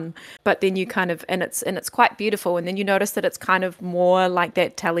sun, but then you kind of and it's quite beautiful, and then you notice that it's kind of more like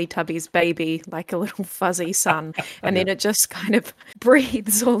that Teletubbies baby, like a little fuzzy sun, and then it just kind of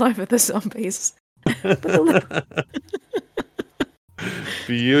breathes all over the zombies.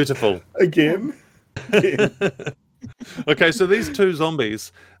 Beautiful. Again. Okay, so these two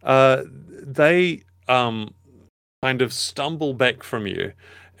zombies, they kind of stumble back from you,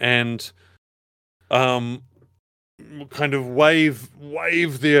 and kind of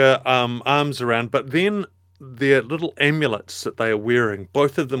wave their arms around, but then their little amulets that they are wearing,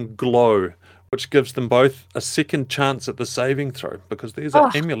 both of them glow, which gives them both a second chance at the saving throw, because these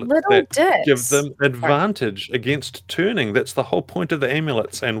are amulets that give them advantage against turning. That's the whole point of the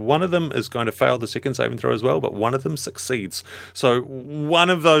amulets, and one of them is going to fail the second saving throw as well, but one of them succeeds. So one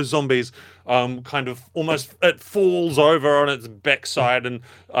of those zombies kind of almost, it falls over on its backside and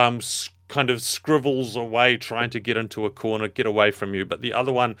kind of scribbles away, trying to get into a corner, get away from you, but the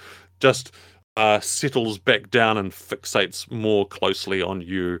other one just settles back down and fixates more closely on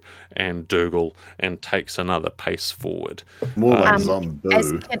you and Dougal and takes another pace forward. More like zombie.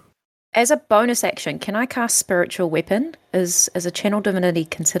 As a bonus action, can I cast Spiritual Weapon? Is a Channel Divinity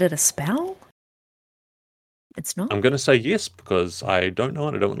considered a spell? It's not? I'm going to say yes, because I don't know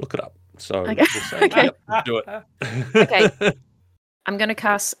and I don't want to look it up. So Okay. we'll say, Okay. yep, do it. Okay. I'm going to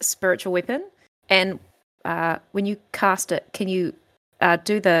cast Spiritual Weapon, and when you cast it, can you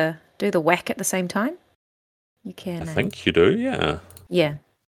do the whack at the same time? You can. I think you do, yeah. Yeah,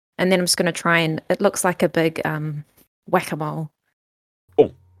 and then I'm just going to try and. It looks like a big whack-a-mole.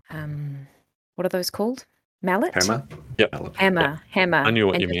 Oh. What are those called? Mallet. Hammer. Yep. Hammer. I knew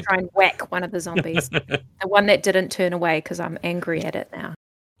what and you just meant. try and whack one of the zombies. The one that didn't turn away, because I'm angry at it now.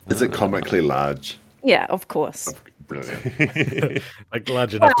 Is it comically large? Yeah, of course. Brilliant. Like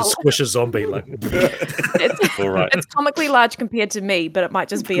large enough to squish a zombie. Like It's, All right. it's comically large compared to me, but it might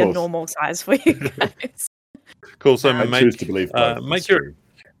just be a course. normal size for you guys. Cool. So I choose to believe both. make It's your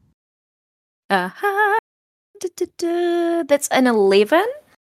true. That's an 11.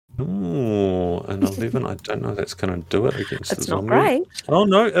 Ooh, an 11. I don't know if that's going to do it against It's the not zombie. great. Oh,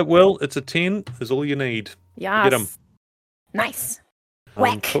 no, it will. It's a 10 is all you need. Yeah. Get 'em. Nice.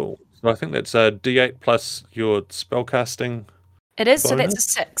 Whack. Cool. So I think that's a D8 plus your spellcasting It is, so bonus? that's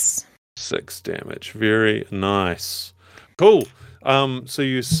a 6. 6 damage. Very nice. Cool. So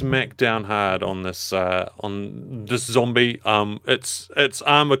you smack down hard on this zombie. Its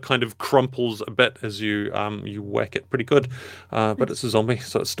armor kind of crumples a bit as you whack it pretty good. But it's a zombie,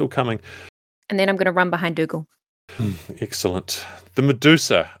 so it's still coming. And then I'm going to run behind Dougal. Excellent. The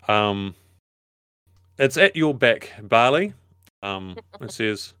Medusa. It's at your back, Barley. It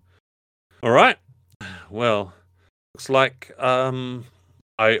says, "All right. Well, looks like I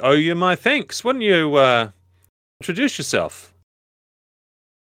owe you my thanks. Wouldn't you introduce yourself?"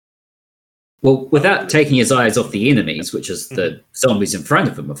 Well, without taking his eyes off the enemies, which is the zombies in front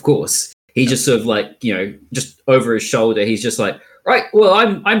of him, of course, he just sort of like, just over his shoulder, he's just like, right, well,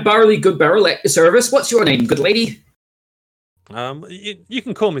 I'm Barley Goodbarrel at your service. What's your name, good lady? You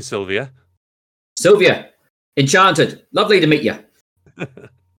can call me Sylvia. Sylvia. Enchanted. Lovely to meet you.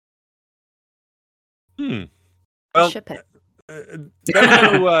 Well, Ship it.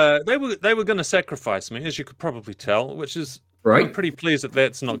 they were going to sacrifice me, as you could probably tell, which is I'm Right? pretty pleased that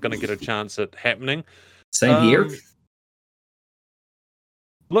that's not going to get a chance at happening. Same here.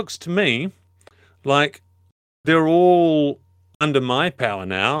 Looks to me like they're all under my power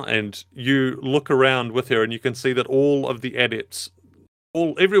now, and you look around with her and you can see that all of the adepts,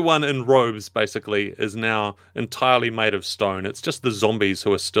 everyone in robes basically is now entirely made of stone. It's just the zombies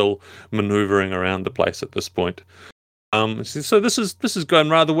who are still maneuvering around the place at this point. So this is going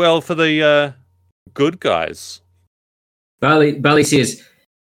rather well for the good guys. Barley says,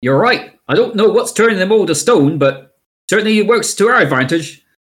 you're right. I don't know what's turning them all to stone, but certainly it works to our advantage.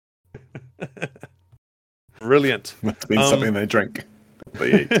 Brilliant. Must be something they drink.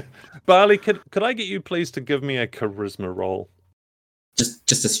 They eat. Barley, could I get you please to give me a charisma roll?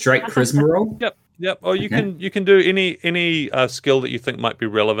 Just a straight charisma roll? Yep. Or you Okay. can do any skill that you think might be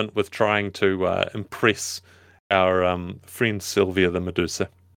relevant with trying to impress our friend Sylvia the Medusa.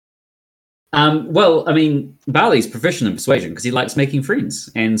 Well, I mean, Barley's proficient in persuasion because he likes making friends.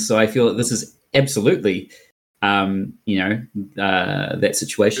 And so I feel that this is absolutely, that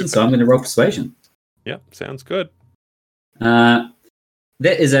situation. So I'm going to roll persuasion. Yep, sounds good. That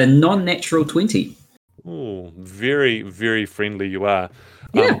is a non-natural 20. Oh, very, very friendly you are.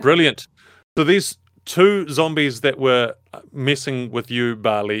 Yeah. Brilliant. So these two zombies that were messing with you,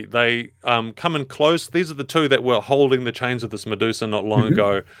 Barley, they come in close. These are the two that were holding the chains of this Medusa not long Mhm.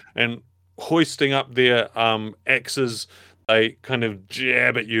 ago. And hoisting up their axes. They kind of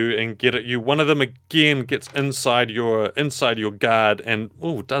jab at you and get at you. One of them again gets inside your guard and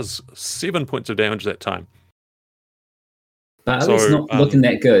does 7 points of damage that time. But So, it's not looking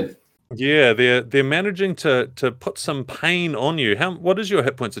that good. Yeah, they're managing to put some pain on you. What is your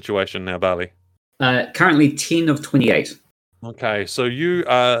hit point situation now, Barley? Currently 10 of 28. Okay, so you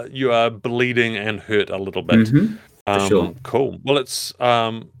are bleeding and hurt a little bit. For sure. Cool. Well, it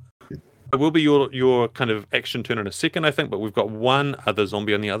will be your kind of action turn in a second, I think, but we've got one other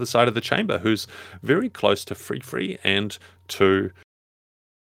zombie on the other side of the chamber who's very close to Free and to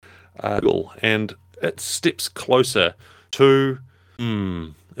Dougal, and it steps closer to.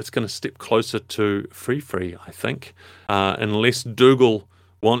 It's going to step closer to Free, I think, unless Dougal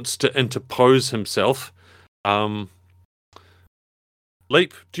wants to interpose himself.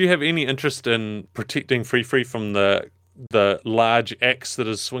 Leap, do you have any interest in protecting Free from the large axe that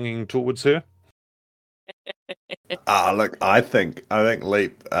is swinging towards her? Look, I think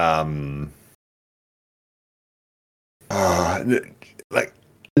Leap, like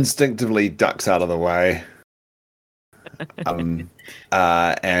instinctively ducks out of the way, and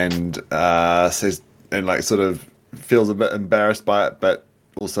says, and like sort of feels a bit embarrassed by it, but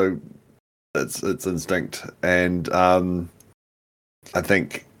also it's instinct, and I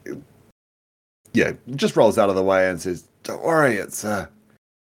think, yeah, just rolls out of the way and says, "Don't worry,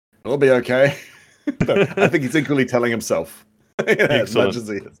 it'll be okay." But I think he's equally telling himself as much as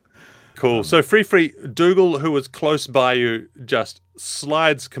he is. Cool. So Free, Dougal, who was close by you, just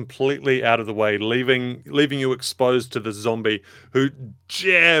slides completely out of the way, leaving you exposed to the zombie who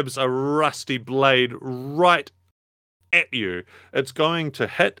jabs a rusty blade right at you. It's going to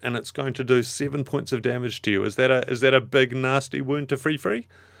hit, and it's going to do 7 points of damage to you. Is that a big nasty wound to Free? I'm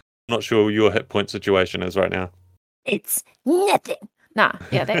not sure what your hit point situation is right now. It's nothing. Nah,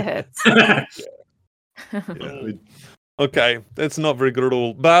 yeah, that hurts. Yeah. Okay, that's not very good at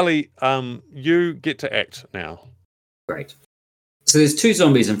all. Barley, you get to act now. Great. So there's two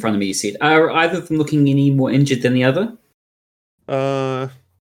zombies in front of me, you said. Are either of them looking any more injured than the other? I'll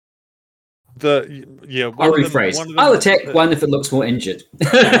rephrase. I'll attack one if it looks more injured.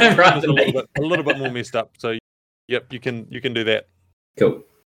 Right, a little bit more messed up. So, yep, you can do that. Cool.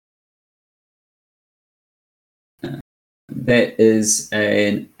 That is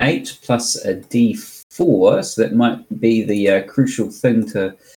an 8 plus a D4, so that might be the crucial thing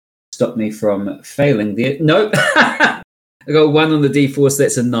to stop me from failing there. Nope. I got 1 on the D4, so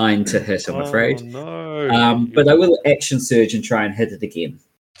that's a 9 to hit, I'm afraid. No. But I will action surge and try and hit it again.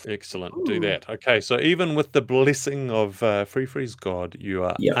 Excellent. Do that. Okay, so even with the blessing of Free's god, you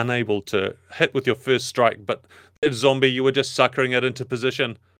are unable to hit with your first strike, but that zombie, you were just suckering it into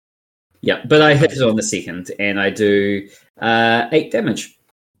position. Yeah, but I hit it on the second, and I do 8 damage.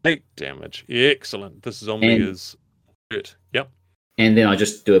 8 damage. Excellent. This zombie is hurt. Yep. And then I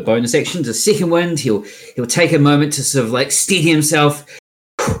just do a bonus action to second wind. He'll take a moment to sort of like steady himself.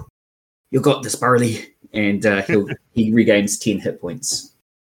 You got this, Barley. And he regains 10 hit points.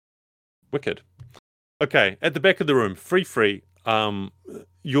 Wicked. Okay, at the back of the room, Free,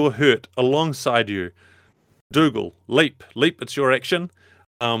 you're hurt. Alongside you, Dougal, Leap, it's your action.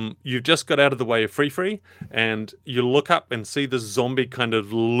 You've just got out of the way of Free, and you look up and see this zombie kind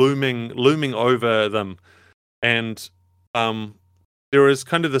of looming over them, and there is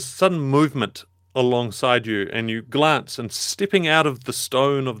kind of this sudden movement alongside you, and you glance, and stepping out of the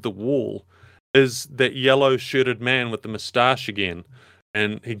stone of the wall is that yellow-shirted man with the moustache again,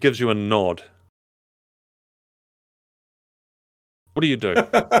 and he gives you a nod. What do you do?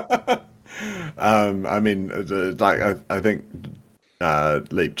 I mean, I think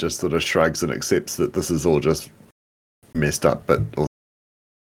Leap just sort of shrugs and accepts that this is all just messed up, but of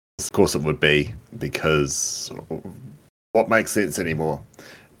course it would be, because what makes sense anymore?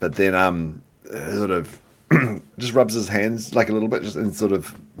 But then sort of just rubs his hands like a little bit, just and sort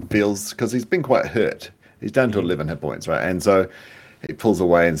of feels, because he's been quite hurt. He's down to 11 hit points, right? And so he pulls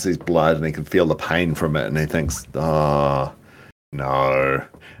away and sees blood, and he can feel the pain from it, and he thinks, "Oh no,"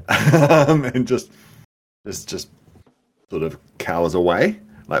 and just sort of cowers away,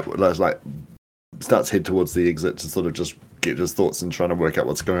 like starts head towards the exit to sort of just get his thoughts and trying to work out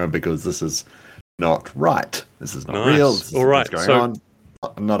what's going on, because this is not right. This is not real. This is all right. What's going on?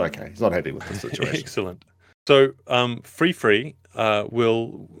 Not okay. He's not happy with the situation. Excellent. So, Free,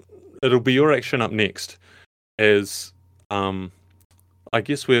 it'll be your action up next. As I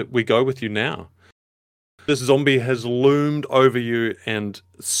guess we go with you now. This zombie has loomed over you and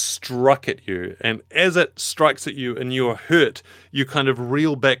struck at you. And as it strikes at you and you're hurt, you kind of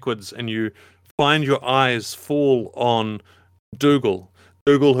reel backwards and you find your eyes fall on Dougal.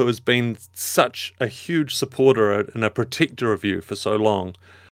 Dougal, who has been such a huge supporter and a protector of you for so long,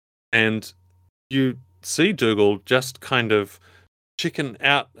 and you see Dougal just kind of chicken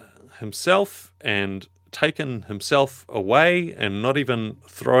out himself and taken himself away and not even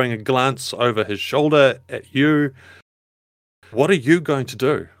throwing a glance over his shoulder at you. What are you going to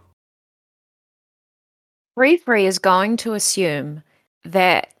do? Free is going to assume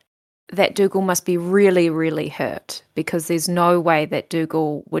that Dougal must be really, really hurt, because there's no way that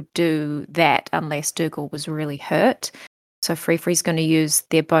Dougal would do that unless Dougal was really hurt. So Free's going to use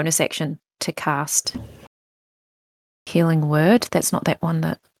their bonus action to cast Healing Word. That's not that one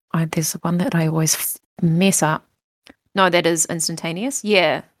that there's one that I always mess up. No, that is instantaneous.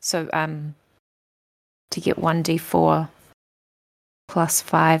 Yeah. So to get 1d4 plus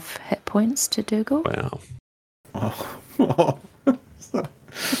 5 hit points to Dougal. Wow.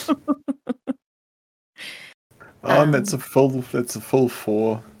 Oh, and that's a full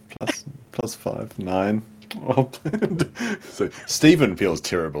 4 plus 5, 9. Oh, so Stephen feels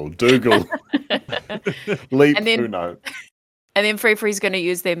terrible. Dougal, leap, And then- who knows? And then Free's going to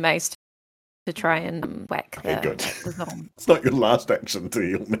use their mace to try and whack Okay, the, good. the Zom. It's not your last action to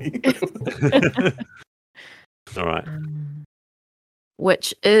heal me. All right.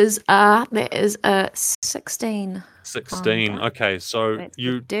 Which is that is a 16. 16. that. Okay, so That's a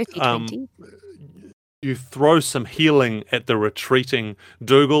you dirty um 20. you throw some healing at the retreating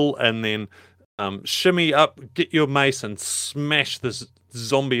Dougal and then shimmy up, get your mace and smash this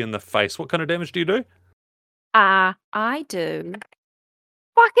zombie in the face. What kind of damage do you do? I do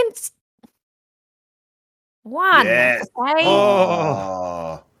fucking 1. Yes. Okay?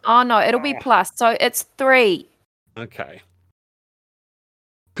 Oh, Oh no, it'll be plus. So it's 3. Okay.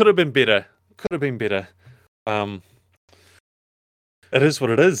 Could have been better. Could have been better. It is what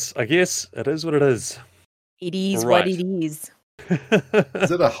it is, I guess. It is what it is. It is Right. what it is.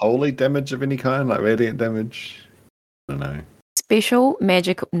 is it a holy damage of any kind, like radiant damage? I don't know. Special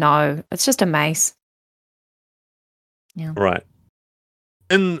magic? No, it's just a mace. Right.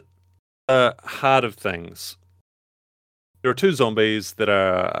 In the heart of things, there are 2 zombies that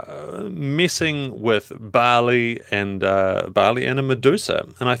are messing with Barley and a Medusa.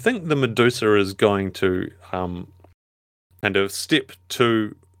 And I think the Medusa is going to kind of step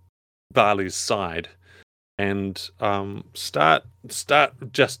to Barley's side and start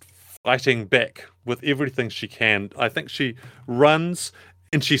just fighting back with everything she can. I think she runs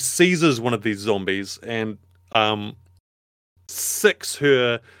and she seizes one of these zombies and sicks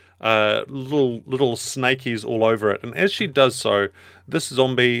her little snakies all over it. And as she does so, this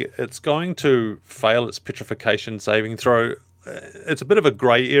zombie, it's going to fail its petrification saving throw. It's a bit of a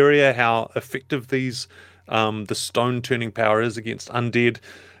grey area how effective these the stone turning power is against undead,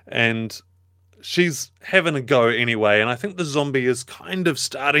 and she's having a go anyway. And I think the zombie is kind of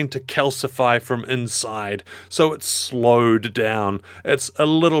starting to calcify from inside, so it's slowed down. It's a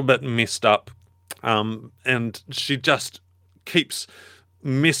little bit messed up, and she just keeps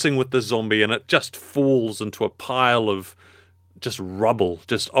messing with the zombie, and it just falls into a pile of just rubble,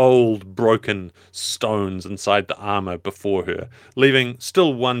 just old broken stones inside the armor before her, leaving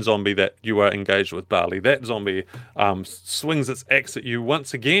still one zombie that you are engaged with, Barley. That zombie swings its axe at you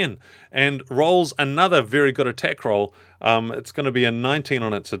once again and rolls another very good attack roll. It's going to be a 19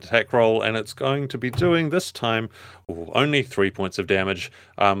 on its attack roll, and it's going to be doing this time only 3 points of damage.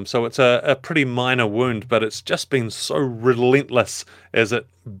 So it's a pretty minor wound, but it's just been so relentless as it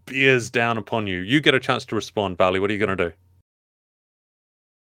bears down upon you. You get a chance to respond, Barley. What are you going to do?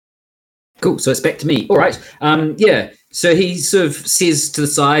 Cool. So it's back to me. All right. Yeah. So he sort of says to the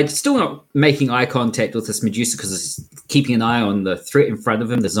side, still not making eye contact with this Medusa because he's keeping an eye on the threat in front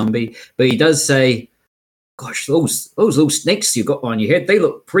of him, the zombie. But he does say, "Gosh, those little snakes you got on your head, they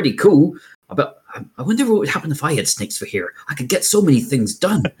look pretty cool. But I wonder what would happen if I had snakes for here. I could get so many things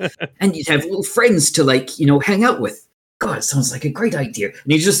done, and you'd have little friends to hang out with. God, it sounds like a great idea."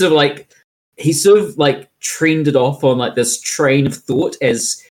 And he's just sort of trended off on like this train of thought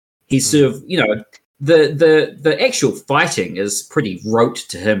as he's sort of, the actual fighting is pretty rote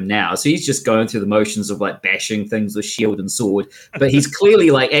to him now. So he's just going through the motions of like bashing things with shield and sword. But he's clearly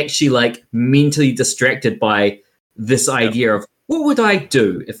actually mentally distracted by this idea of what would I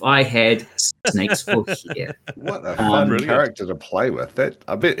do if I had snakes for here? What a fun brilliant. character to play with. That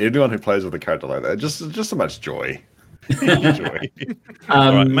I bet anyone who plays with a character like that just so much joy. Joy.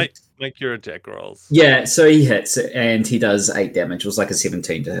 All right, make your attack rolls. Yeah, so he hits and he does 8 damage. It was like a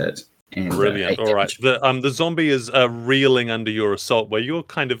 17 to hit. And, Brilliant. 8 All right. damage. The zombie is reeling under your assault, where you're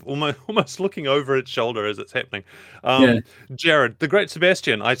kind of almost looking over its shoulder as it's happening. Jared, the Great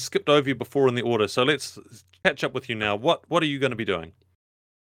Sebastian, I skipped over you before in the order, so let's catch up with you now. What are you going to be doing?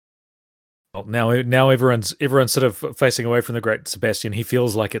 Well, now everyone's sort of facing away from the Great Sebastian. He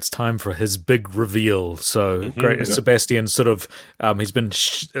feels like it's time for his big reveal. So Great Sebastian sort of he's been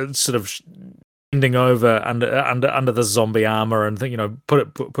bending over under the zombie armor and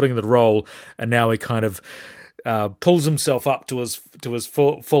putting the role, and now he kind of pulls himself up to his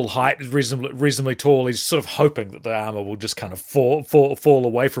full height, reasonably tall. He's sort of hoping that the armor will just kind of fall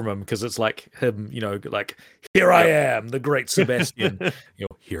away from him, because it's like him, like, here I am, the Great Sebastian.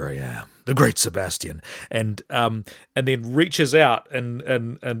 Here I am, the Great Sebastian, and then reaches out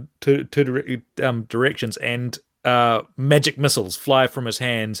and two directions, and magic missiles fly from his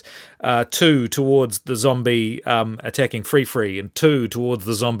hands, 2 towards the zombie attacking Free, and 2 towards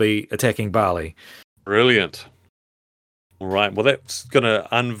the zombie attacking Barley. Brilliant. All right. Well, that's going to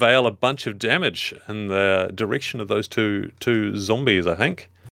unveil a bunch of damage in the direction of those two zombies, I think.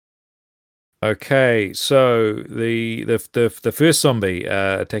 Okay, so the first zombie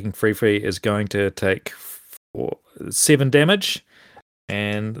attacking Free is going to take 7 damage,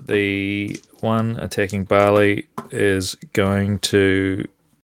 and the one attacking Barley is going to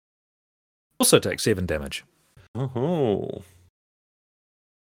also take 7 damage. Oh.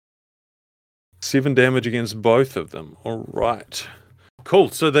 7 damage against both of them. All right. Cool.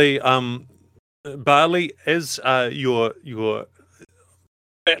 So the Barley, as you're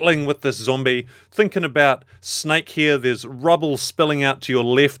battling with this zombie, thinking about Snake here, there's rubble spilling out to your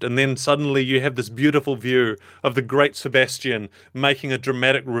left, and then suddenly you have this beautiful view of the Great Sebastian making a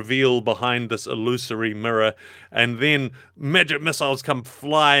dramatic reveal behind this illusory mirror, and then magic missiles come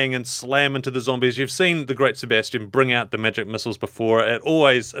flying and slam into the zombies. You've seen the Great Sebastian bring out the magic missiles before. It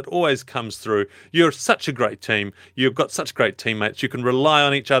always comes through. You're such a great team. You've got such great teammates. You can rely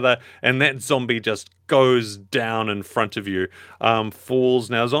on each other, and that zombie just goes down in front of you,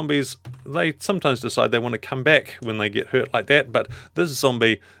 falls. Now, zombies, they sometimes decide they want to come back when they get hurt like that, but this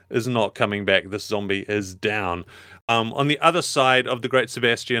zombie is not coming back. This zombie is down. On the other side of the Great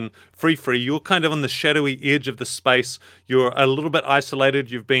Sebastian, Free, you're kind of on the shadowy edge of the space. You're a little bit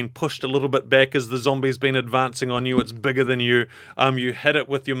isolated. You've been pushed a little bit back as the zombie's been advancing on you. It's bigger than you. You hit it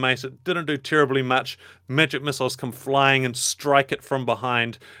with your mace. It didn't do terribly much. Magic missiles come flying and strike it from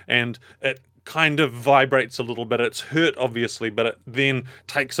behind, and it kind of vibrates a little bit. It's hurt, obviously, but it then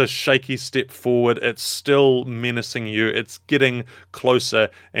takes a shaky step forward. It's still menacing you. It's getting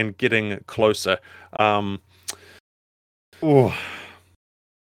closer and getting closer.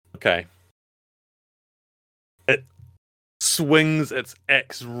 Okay. It swings its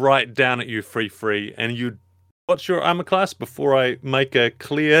axe right down at you, Free, and you... What's your armor class before I make a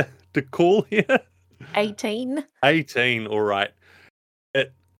clear to call here? 18. 18, all right.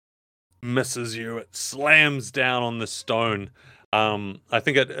 It misses you. It slams down on the stone. I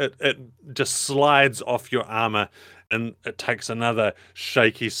think it just slides off your armor, and it takes another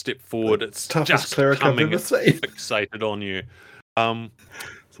shaky step forward. It's just coming. It's fixated on you.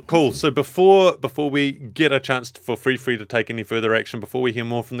 Cool. So before we get a chance for Free to take any further action, before we hear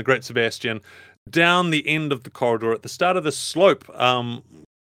more from the Great Sebastian, down the end of the corridor at the start of the slope,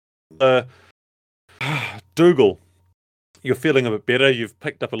 Dougal, you're feeling a bit better. You've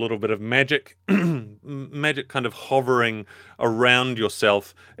picked up a little bit of magic, magic kind of hovering around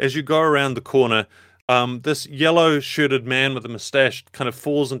yourself. As you go around the corner, this yellow-shirted man with a mustache kind of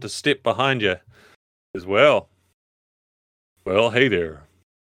falls into step behind you as well. Well, hey there.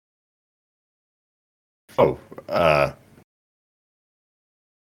 Oh,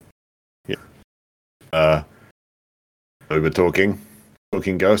 yeah. We were talking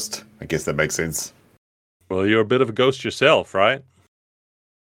ghost. I guess that makes sense. Well, you're a bit of a ghost yourself, right?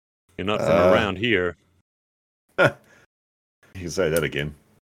 You're not from around here. You can say that again.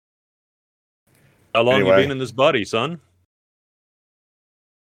 How long have you been in this body, son?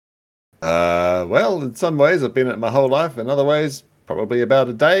 Well, in some ways I've been in it my whole life. In other ways, probably about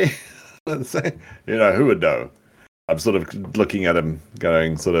a day. Who would know? I'm sort of looking at him,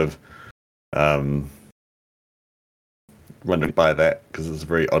 going sort of wondering by that, because it's a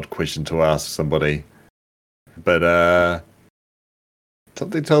very odd question to ask somebody. But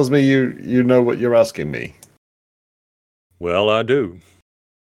something tells me you know what you're asking me. Well, I do.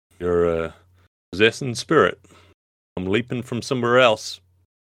 You're a possessing spirit. I'm leaping from somewhere else.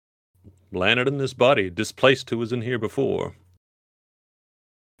 Landed in this body, displaced who was in here before.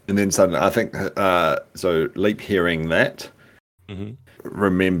 And then suddenly, I think, so Leap hearing that,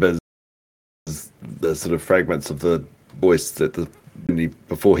 remembers the sort of fragments of the voice that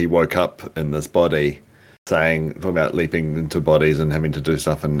before he woke up in this body, talking about leaping into bodies and having to do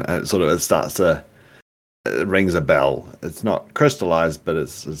stuff, and it rings a bell. It's not crystallized, but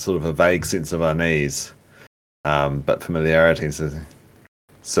it's sort of a vague sense of unease, but familiarity.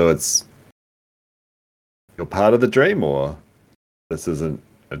 So it's you're part of the dream, or this isn't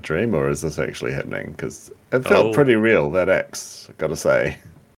a dream, or is this actually happening? Because it felt pretty real, that axe, I gotta say.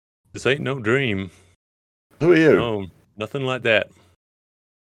 This ain't no dream. Who are you? No, nothing like that.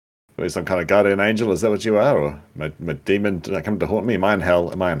 Are you some kind of guardian angel? Is that what you are? Or my demon did I come to haunt me? Am I in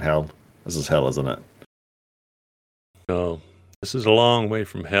hell? Am I in hell? This is hell, isn't it? No, this is a long way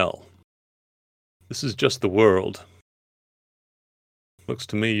from hell. This is just the world. Looks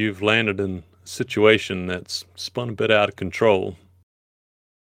to me you've landed in a situation that's spun a bit out of control.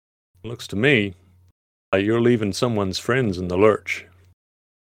 Looks to me like you're leaving someone's friends in the lurch. Is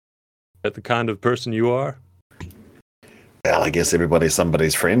that the kind of person you are? Well, I guess everybody's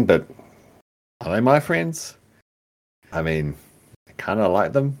somebody's friend, but are they my friends? I mean, I kind of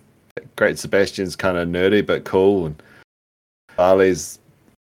like them. Great Sebastian's kind of nerdy but cool, and Barley's,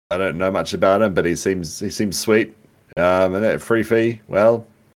 I don't know much about him, but he seems sweet. And that Free, well,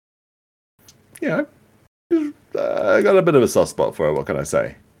 you know, I got a bit of a soft spot for it. What can I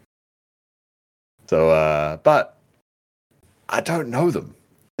say? So, but I don't know them.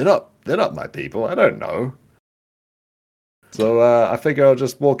 They're not my people. I don't know. So I figure I'll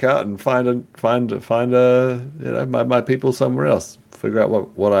just walk out and find my people somewhere else. Figure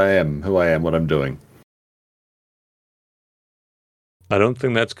out what I am, who I am, what I'm doing. I don't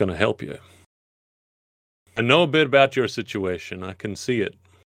think that's going to help you. I know a bit about your situation. I can see it.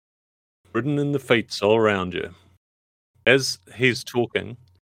 Written in the fates all around you. As he's talking,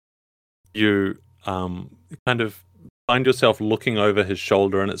 you kind of find yourself looking over his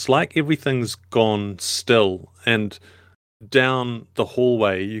shoulder, and it's like everything's gone still. And down the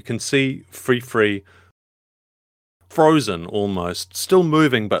hallway, you can see Free frozen almost, still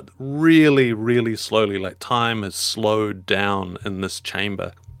moving, but really, really slowly. Like time has slowed down in this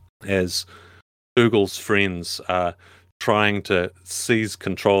chamber as Dougal's friends are trying to seize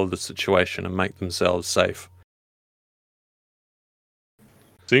control of the situation and make themselves safe.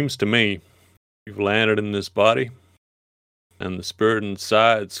 Seems to me you've landed in this body, and the spirit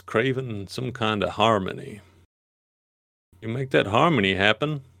inside's craving some kind of harmony. You make that harmony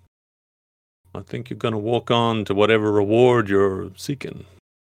happen, I think you're going to walk on to whatever reward you're seeking.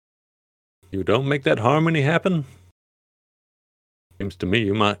 You don't make that harmony happen, seems to me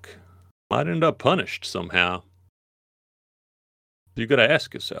you might end up punished somehow. You got to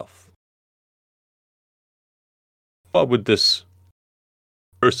ask yourself, what would this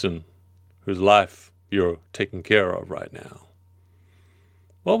person whose life you're taking care of right now,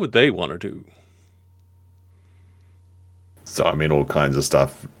 what would they want to do? So, I mean, all kinds of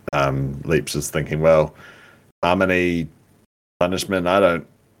stuff. Leaps is thinking, well, harmony, punishment, I don't,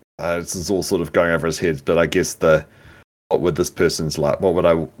 this is all sort of going over his head, but I guess what would this person's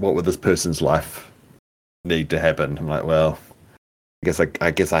life need to happen? I'm like, well,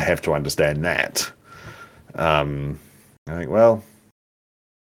 I guess I have to understand that. I think, well,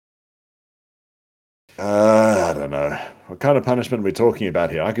 I don't know. What kind of punishment are we talking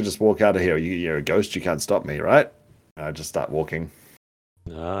about here? I could just walk out of here. You're a ghost, you can't stop me, right? I just start walking.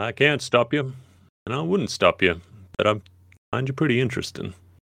 I can't stop you, and I wouldn't stop you, but I find you pretty interesting.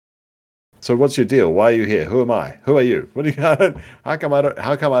 So what's your deal? Why are you here? Who am I? Who are you? What do you? How come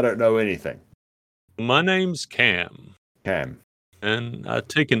I don't know anything? My name's Cam. Cam. And I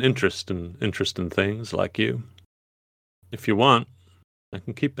take an interest in things like you. If you want, I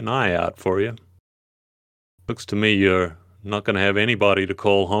can keep an eye out for you. Looks to me you're not going to have anybody to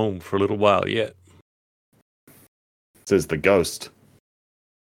call home for a little while yet. Says the ghost.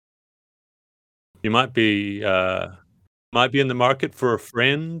 You might be in the market for a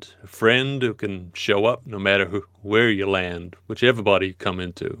friend who can show up no matter where you land, whichever body you come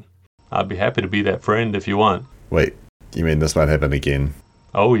into. I'd be happy to be that friend if you want. Wait, you mean this might happen again?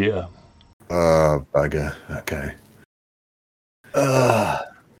 Oh, yeah. Oh, bugger. Okay.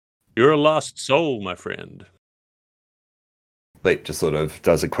 You're a lost soul, my friend. Leap just sort of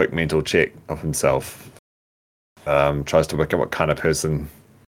does a quick mental check of himself. Tries to work out what kind of person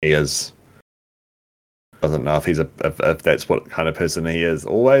he is. Doesn't know if that's what kind of person he is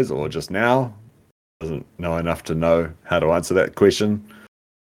always or just now. Doesn't know enough to know how to answer that question.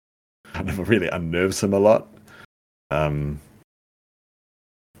 Kind of really unnerves him a lot. I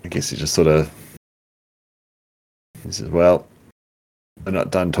guess he just he says, well, we're not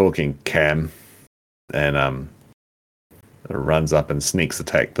done talking, Cam. And runs up and sneaks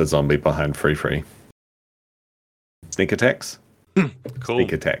attack the zombie behind Free. Sneak attacks? Cool.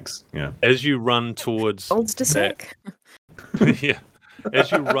 Sneak attacks, yeah. As you run towards Holds to sick. yeah.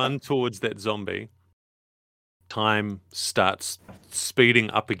 As you run towards that zombie, time starts speeding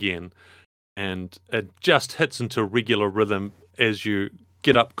up again, and it just hits into regular rhythm as you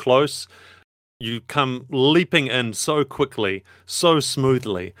get up close. you come leaping in so quickly, so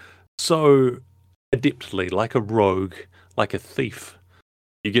smoothly, so adeptly, like a rogue, like a thief.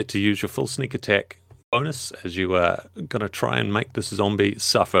 You get to use your full sneak attack bonus as you are going to try and make this zombie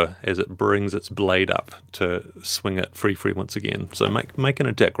suffer as it brings its blade up to swing at Free once again. So make an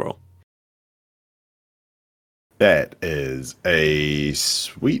attack roll. That is a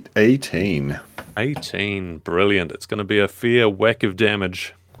sweet 18. 18, brilliant. It's going to be a fair whack of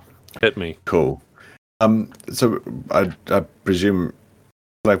damage. Hit me. Cool. So I presume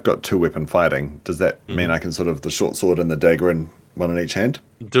I've got 2-weapon fighting. Does that mean I can sort of the short sword and the dagger and one in each hand?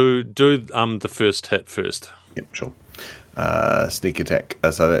 Do the first hit first. Yep, sure. Sneak attack.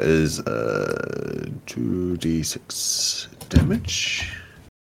 So that is 2d6 damage.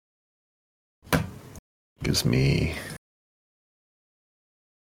 Gives me.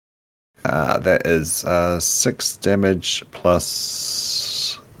 That is 6 damage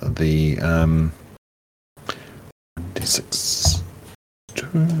plus the d6.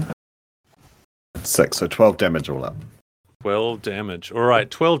 6, so 12 damage all up. 12 damage. All right,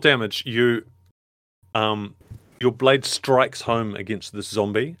 12 damage. Your blade strikes home against this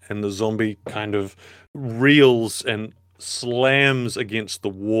zombie, and the zombie kind of reels and slams against the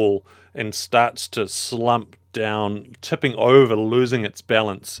wall and starts to slump down, tipping over, losing its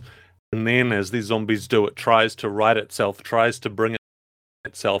balance. And then, as these zombies do, it tries to right itself, tries to bring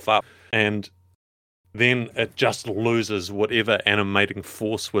itself up, and then it just loses whatever animating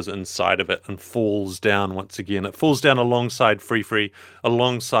force was inside of it and falls down once again. It falls down alongside Free,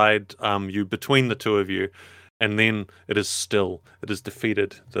 alongside you, between the two of you, and then it is still. It is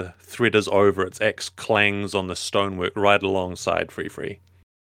defeated. The threat is over. Its axe clangs on the stonework right alongside Free.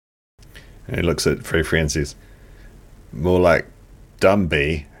 And he looks at Free and says, "More like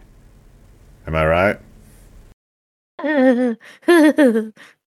Dumby. Am I right?"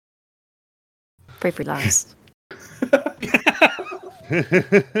 Free laughs.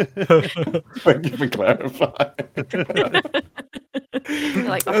 Thank you for clarifying.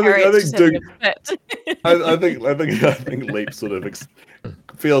 Like I think Leap sort of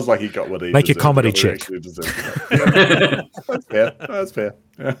feels like he got what he Make your deserved, comedy what he check. actually deserved. Yeah. That's fair. That's fair.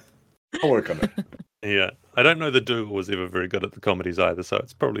 Yeah. I'll work on it. Yeah, I don't know the Dougal was ever very good at the comedies either, so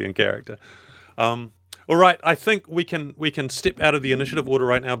it's probably in character. All right, I think we can step out of the initiative order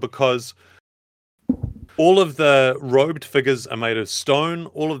right now because all of the robed figures are made of stone.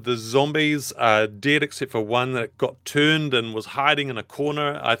 All of the zombies are dead except for one that got turned and was hiding in a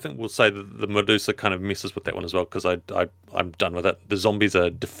corner. I think we'll say that the Medusa kind of messes with that one as well because I'm done with it. The zombies are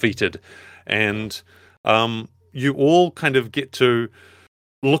defeated. And you all kind of get to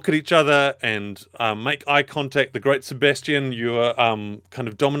look at each other and make eye contact. The great Sebastian, you're kind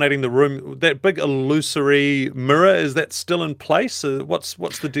of dominating the room. That big illusory mirror, is that still in place? What's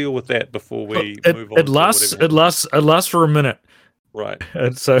the deal with that before we move on? It lasts for a minute. Right.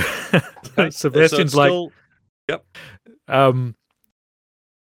 And so Sebastian's like, yep. Am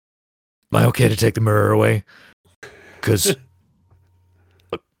I okay to take the mirror away? Because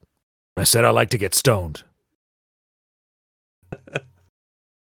I said I like to get stoned.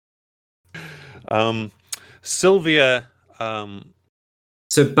 Sylvia.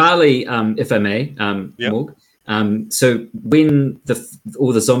 So Barley, if I may, Yep. Morg. So when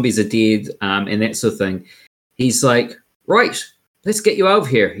all the zombies are dead and that sort of thing, he's like, "Right, let's get you out of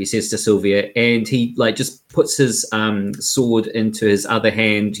here," he says to Sylvia, and he like just puts his sword into his other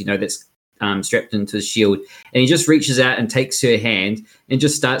hand, that's strapped into his shield, and he just reaches out and takes her hand and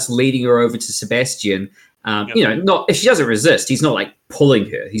just starts leading her over to Sebastian. Not if she doesn't resist, he's not like pulling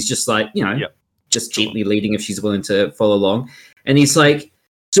her. He's just like, just gently leading if she's willing to follow along. And he's like,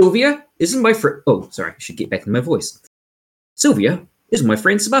 "Sylvia, isn't my friend..." Oh, sorry, I should get back in my voice. "Sylvia, isn't my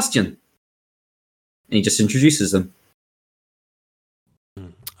friend Sebastian." And he just introduces them.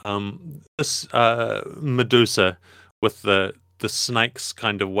 This Medusa with the snakes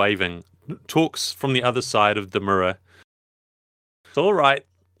kind of waving talks from the other side of the mirror. "It's all right.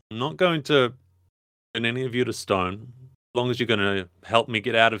 I'm not going to turn any of you to stone. As long as you're going to help me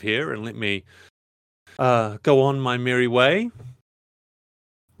get out of here and let me go on my merry way,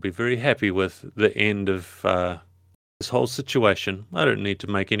 I'll be very happy with the end of this whole situation. I don't need to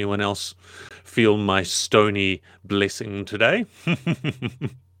make anyone else feel my stony blessing today."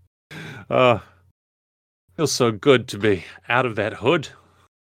 Feels so good to be out of that hood.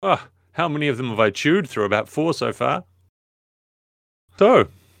 How many of them have I chewed through? About 4 so far. So,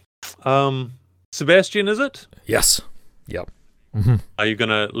 Sebastian, is it? Yes. Yep. Mm-hmm. Are you going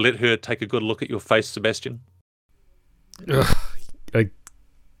to let her take a good look at your face, Sebastian?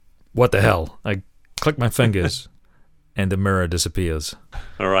 What the hell? I click my fingers. and the mirror disappears.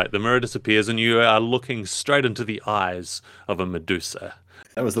 All right, the mirror disappears, and you are looking straight into the eyes of a Medusa.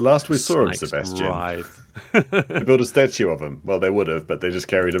 That was the last we saw of Snakes Sebastian. writhe. They built a statue of him. Well, they would have, but they just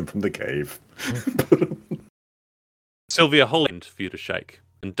carried him from the cave. Sylvia holds hand for you to shake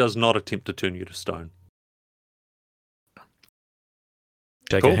and does not attempt to turn you to stone.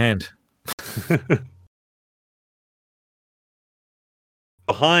 Shake Cool. a hand.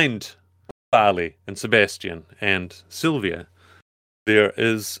 Behind Barley and Sebastian and Sylvia, there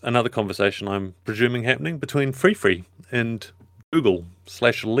is another conversation, I'm presuming, happening between Free and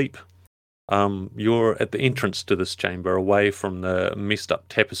Google/Leap. You're at the entrance to this chamber, away from the messed up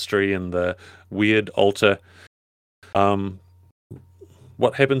tapestry and the weird altar.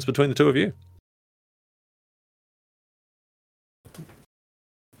 What happens between the two of you?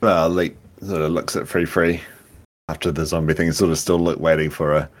 Well, Leap sort of looks at Free after the zombie thing, sort of still waiting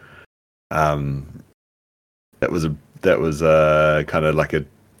for a. That was kind of like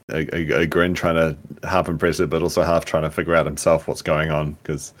a grin, trying to half impress her, but also half trying to figure out himself what's going on,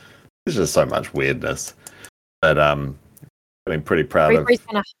 because there's just so much weirdness. But feeling pretty proud of.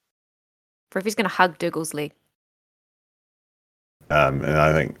 Free-Free's gonna hug Dougal's leg. And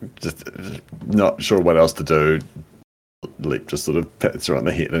I think just not sure what else to do. Leap just sort of pats her on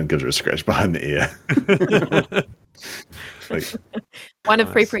the head and gives her a scratch behind the ear. Like, One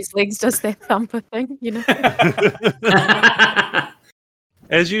of Free-Free's legs does that thumper thing, you know.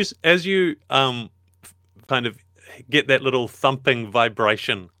 As you kind of get that little thumping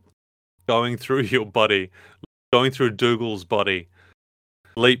vibration going through your body, going through Dougal's body,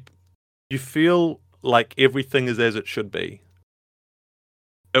 Leap, you feel like everything is as it should be.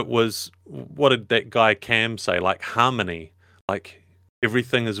 It was, what did that guy Cam say? Like harmony. Like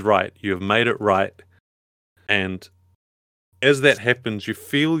everything is right. You have made it right. And as that happens, you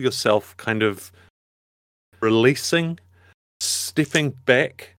feel yourself kind of releasing, stepping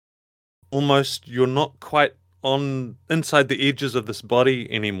back. Almost you're not quite on inside the edges of this body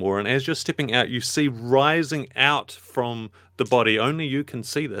anymore. And as you're stepping out, you see rising out from the body, only you can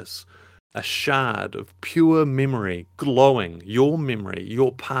see this, a shard of pure memory glowing, your memory,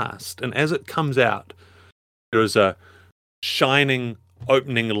 your past. And as it comes out, there is a shining,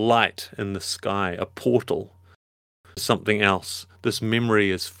 opening light in the sky, a portal, something else. This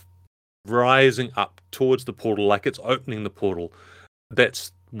memory is rising up towards the portal, like it's opening the portal.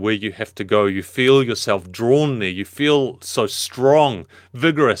 That's where you have to go. You feel yourself drawn there. You feel so strong,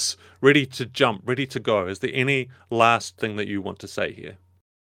 vigorous, ready to jump, ready to go. Is there any last thing that you want to say here?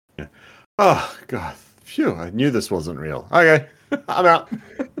 Yeah. Oh, God. Phew, I knew this wasn't real. Okay, I'm out.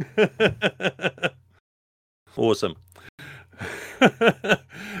 Awesome.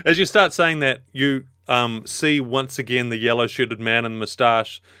 As you start saying that, you see once again the yellow-shirted man in the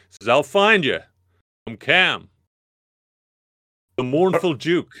moustache. Says, "I'll find you. I'm Cam, the mournful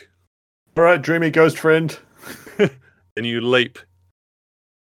Duke." All right, dreamy ghost friend. And you leap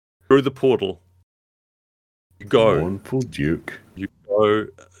through the portal. You go. Mournful Duke. You go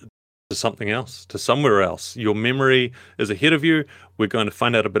to something else, to somewhere else. Your memory is ahead of you. We're going to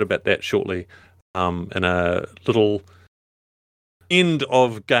find out a bit about that shortly in a little end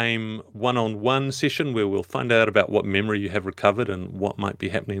of game one-on-one session where we'll find out about what memory you have recovered and what might be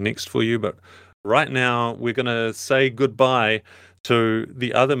happening next for you. But right now, we're going to say goodbye to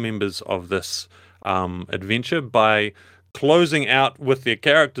the other members of this adventure by closing out with their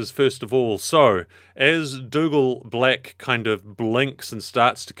characters first of all. So, as Dougal Black kind of blinks and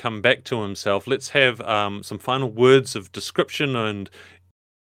starts to come back to himself, let's have some final words of description and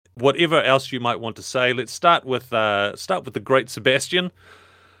whatever else you might want to say. Let's start with the great Sebastian.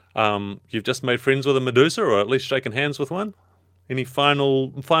 You've just made friends with a Medusa, or at least shaken hands with one. Any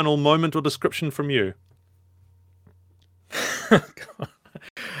final moment or description from you?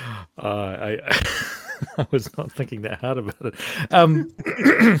 I was not thinking that hard about it.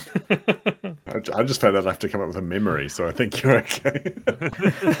 I just found out I have to come up with a memory, so I think you're okay.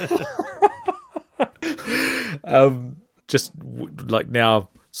 Just like now,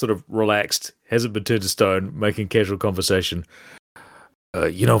 sort of relaxed, hasn't been turned to stone, making casual conversation.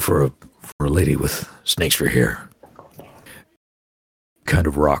 For a lady with snakes for hair, kind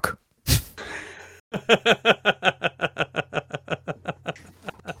of rock.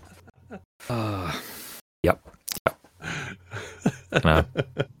 Yep.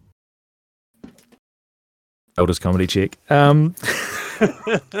 Eldest comedy check. Hang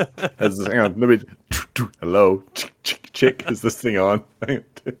on, let me. Hello, check. Is this thing on?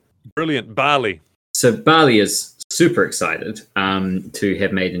 Brilliant, Barley. So Barley is super excited to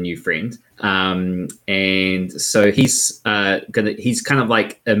have made a new friend, and so he's kind of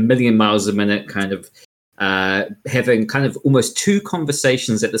like a million miles a minute, kind of having kind of almost two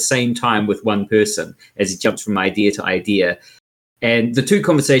conversations at the same time with one person as he jumps from idea to idea. And the two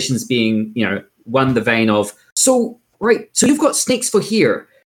conversations being, one the vein of, so you've got snakes for here.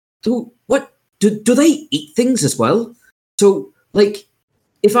 So what, do they eat things as well? So, like,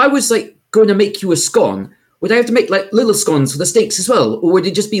 if I was, like, going to make you a scone, would I have to make, like, little scones for the snakes as well? Or would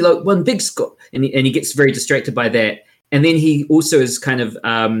it just be, like, one big scone? And he gets very distracted by that. And then he also is kind of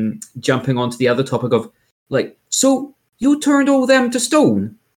jumping onto the other topic of, like, so you turned all them to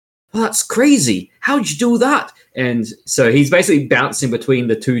stone? Well, that's crazy. How'd you do that? And so he's basically bouncing between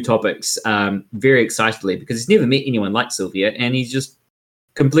the two topics very excitedly because he's never met anyone like Sylvia, and he's just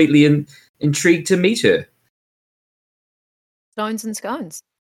completely intrigued to meet her. Stones and scones.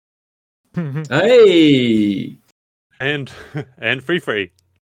 Hey! And Free.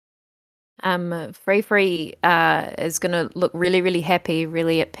 Free is going to look really, really happy,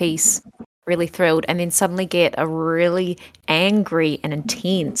 really at peace, really thrilled, and then suddenly get a really angry and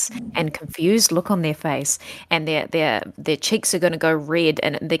intense and confused look on their face, and their cheeks are going to go red,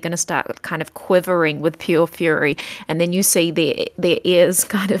 and they're going to start kind of quivering with pure fury, and then you see their ears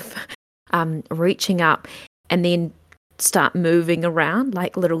kind of reaching up, and then start moving around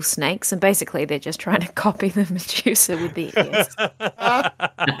like little snakes, and basically they're just trying to copy the Medusa with their ears.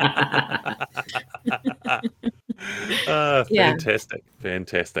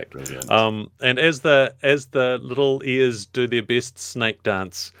 Fantastic. And as the little ears do their best snake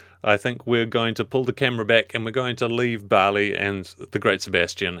dance, I think we're going to pull the camera back and we're going to leave Barley and the Great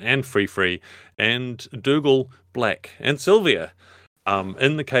Sebastian and Free and Dougal Black and Sylvia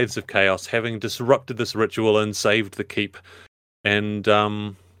in the Caves of Chaos, having disrupted this ritual and saved the keep. And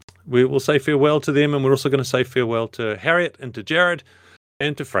we will say farewell to them, and we're also going to say farewell to Harriet and to Jared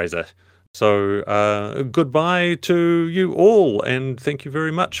and to Fraser. So goodbye to you all, and thank you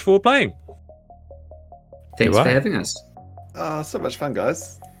very much for playing. Thanks for having us. So much fun,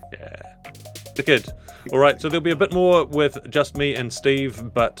 guys. Yeah. Good. All right, so there'll be a bit more with just me and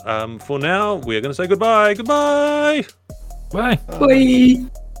Steve, but for now, we're going to say goodbye. Goodbye! Bye. Bye!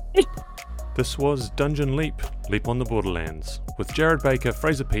 This was Dungeon Leap on the Borderlands, with Jared Baker,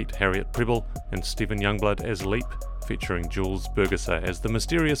 Fraser Pete, Harriet Preble, and Stephen Youngblood as Leap, featuring Jules Bergesser as the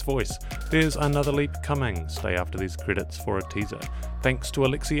mysterious voice. There's another Leap coming. Stay after these credits for a teaser. Thanks to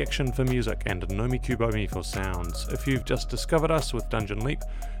Alexi Action for music and Nomi Kubomi for sounds. If you've just discovered us with Dungeon Leap,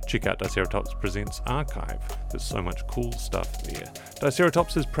 check out Diceratops Presents Archive. There's so much cool stuff there.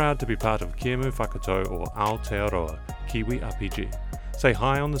 Diceratops is proud to be part of Kiemu Whakato or Aotearoa, Kiwi RPG. Say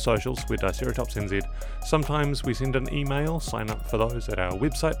hi on the socials, we're DiceratopsNZ. Sometimes we send an email, sign up for those at our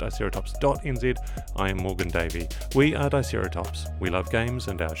website, diceratops.nz. I am Morgan Davey. We are Diceratops. We love games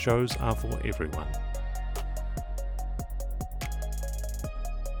and our shows are for everyone.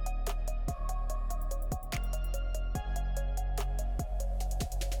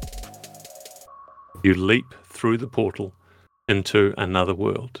 You leap through the portal into another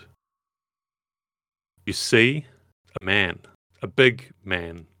world. You see a man. A big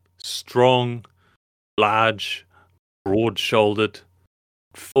man, strong, large, broad-shouldered,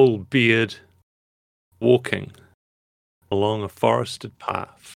 full beard, walking along a forested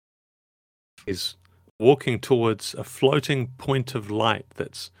path. He's walking towards a floating point of light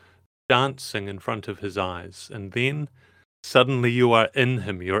that's dancing in front of his eyes. And then suddenly you are in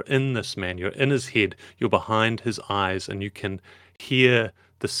him, you're in this man, you're in his head, you're behind his eyes, and you can hear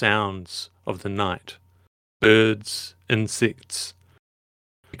the sounds of the night. Birds, insects.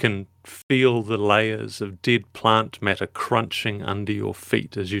 You can feel the layers of dead plant matter crunching under your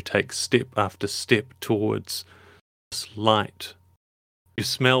feet as you take step after step towards this light. You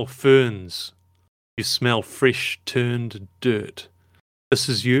smell ferns. You smell fresh turned dirt. This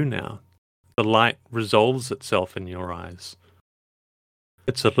is you now. The light resolves itself in your eyes.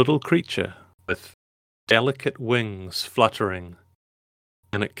 It's a little creature with delicate wings fluttering,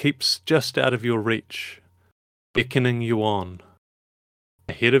 and it keeps just out of your reach, beckoning you on.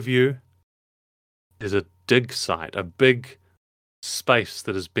 Ahead of you is a dig site, a big space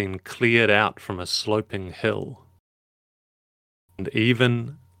that has been cleared out from a sloping hill. And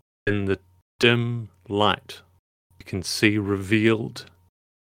even in the dim light, you can see revealed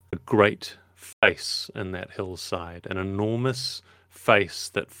a great face in that hillside, an enormous face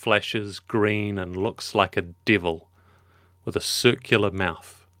that flashes green and looks like a devil with a circular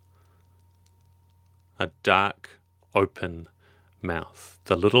mouth. A dark, open mouth.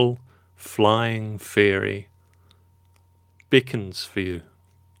 The little flying fairy beckons for you.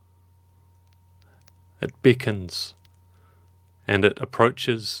 It beckons, and it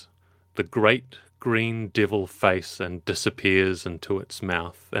approaches the great green devil face and disappears into its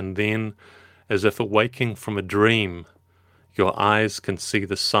mouth. And then as if awaking from a dream, your eyes can see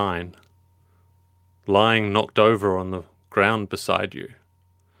the sign, lying knocked over on the ground beside you.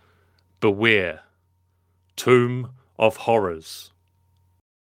 Beware, Tomb of Horrors.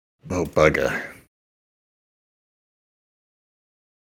 Oh, bugger.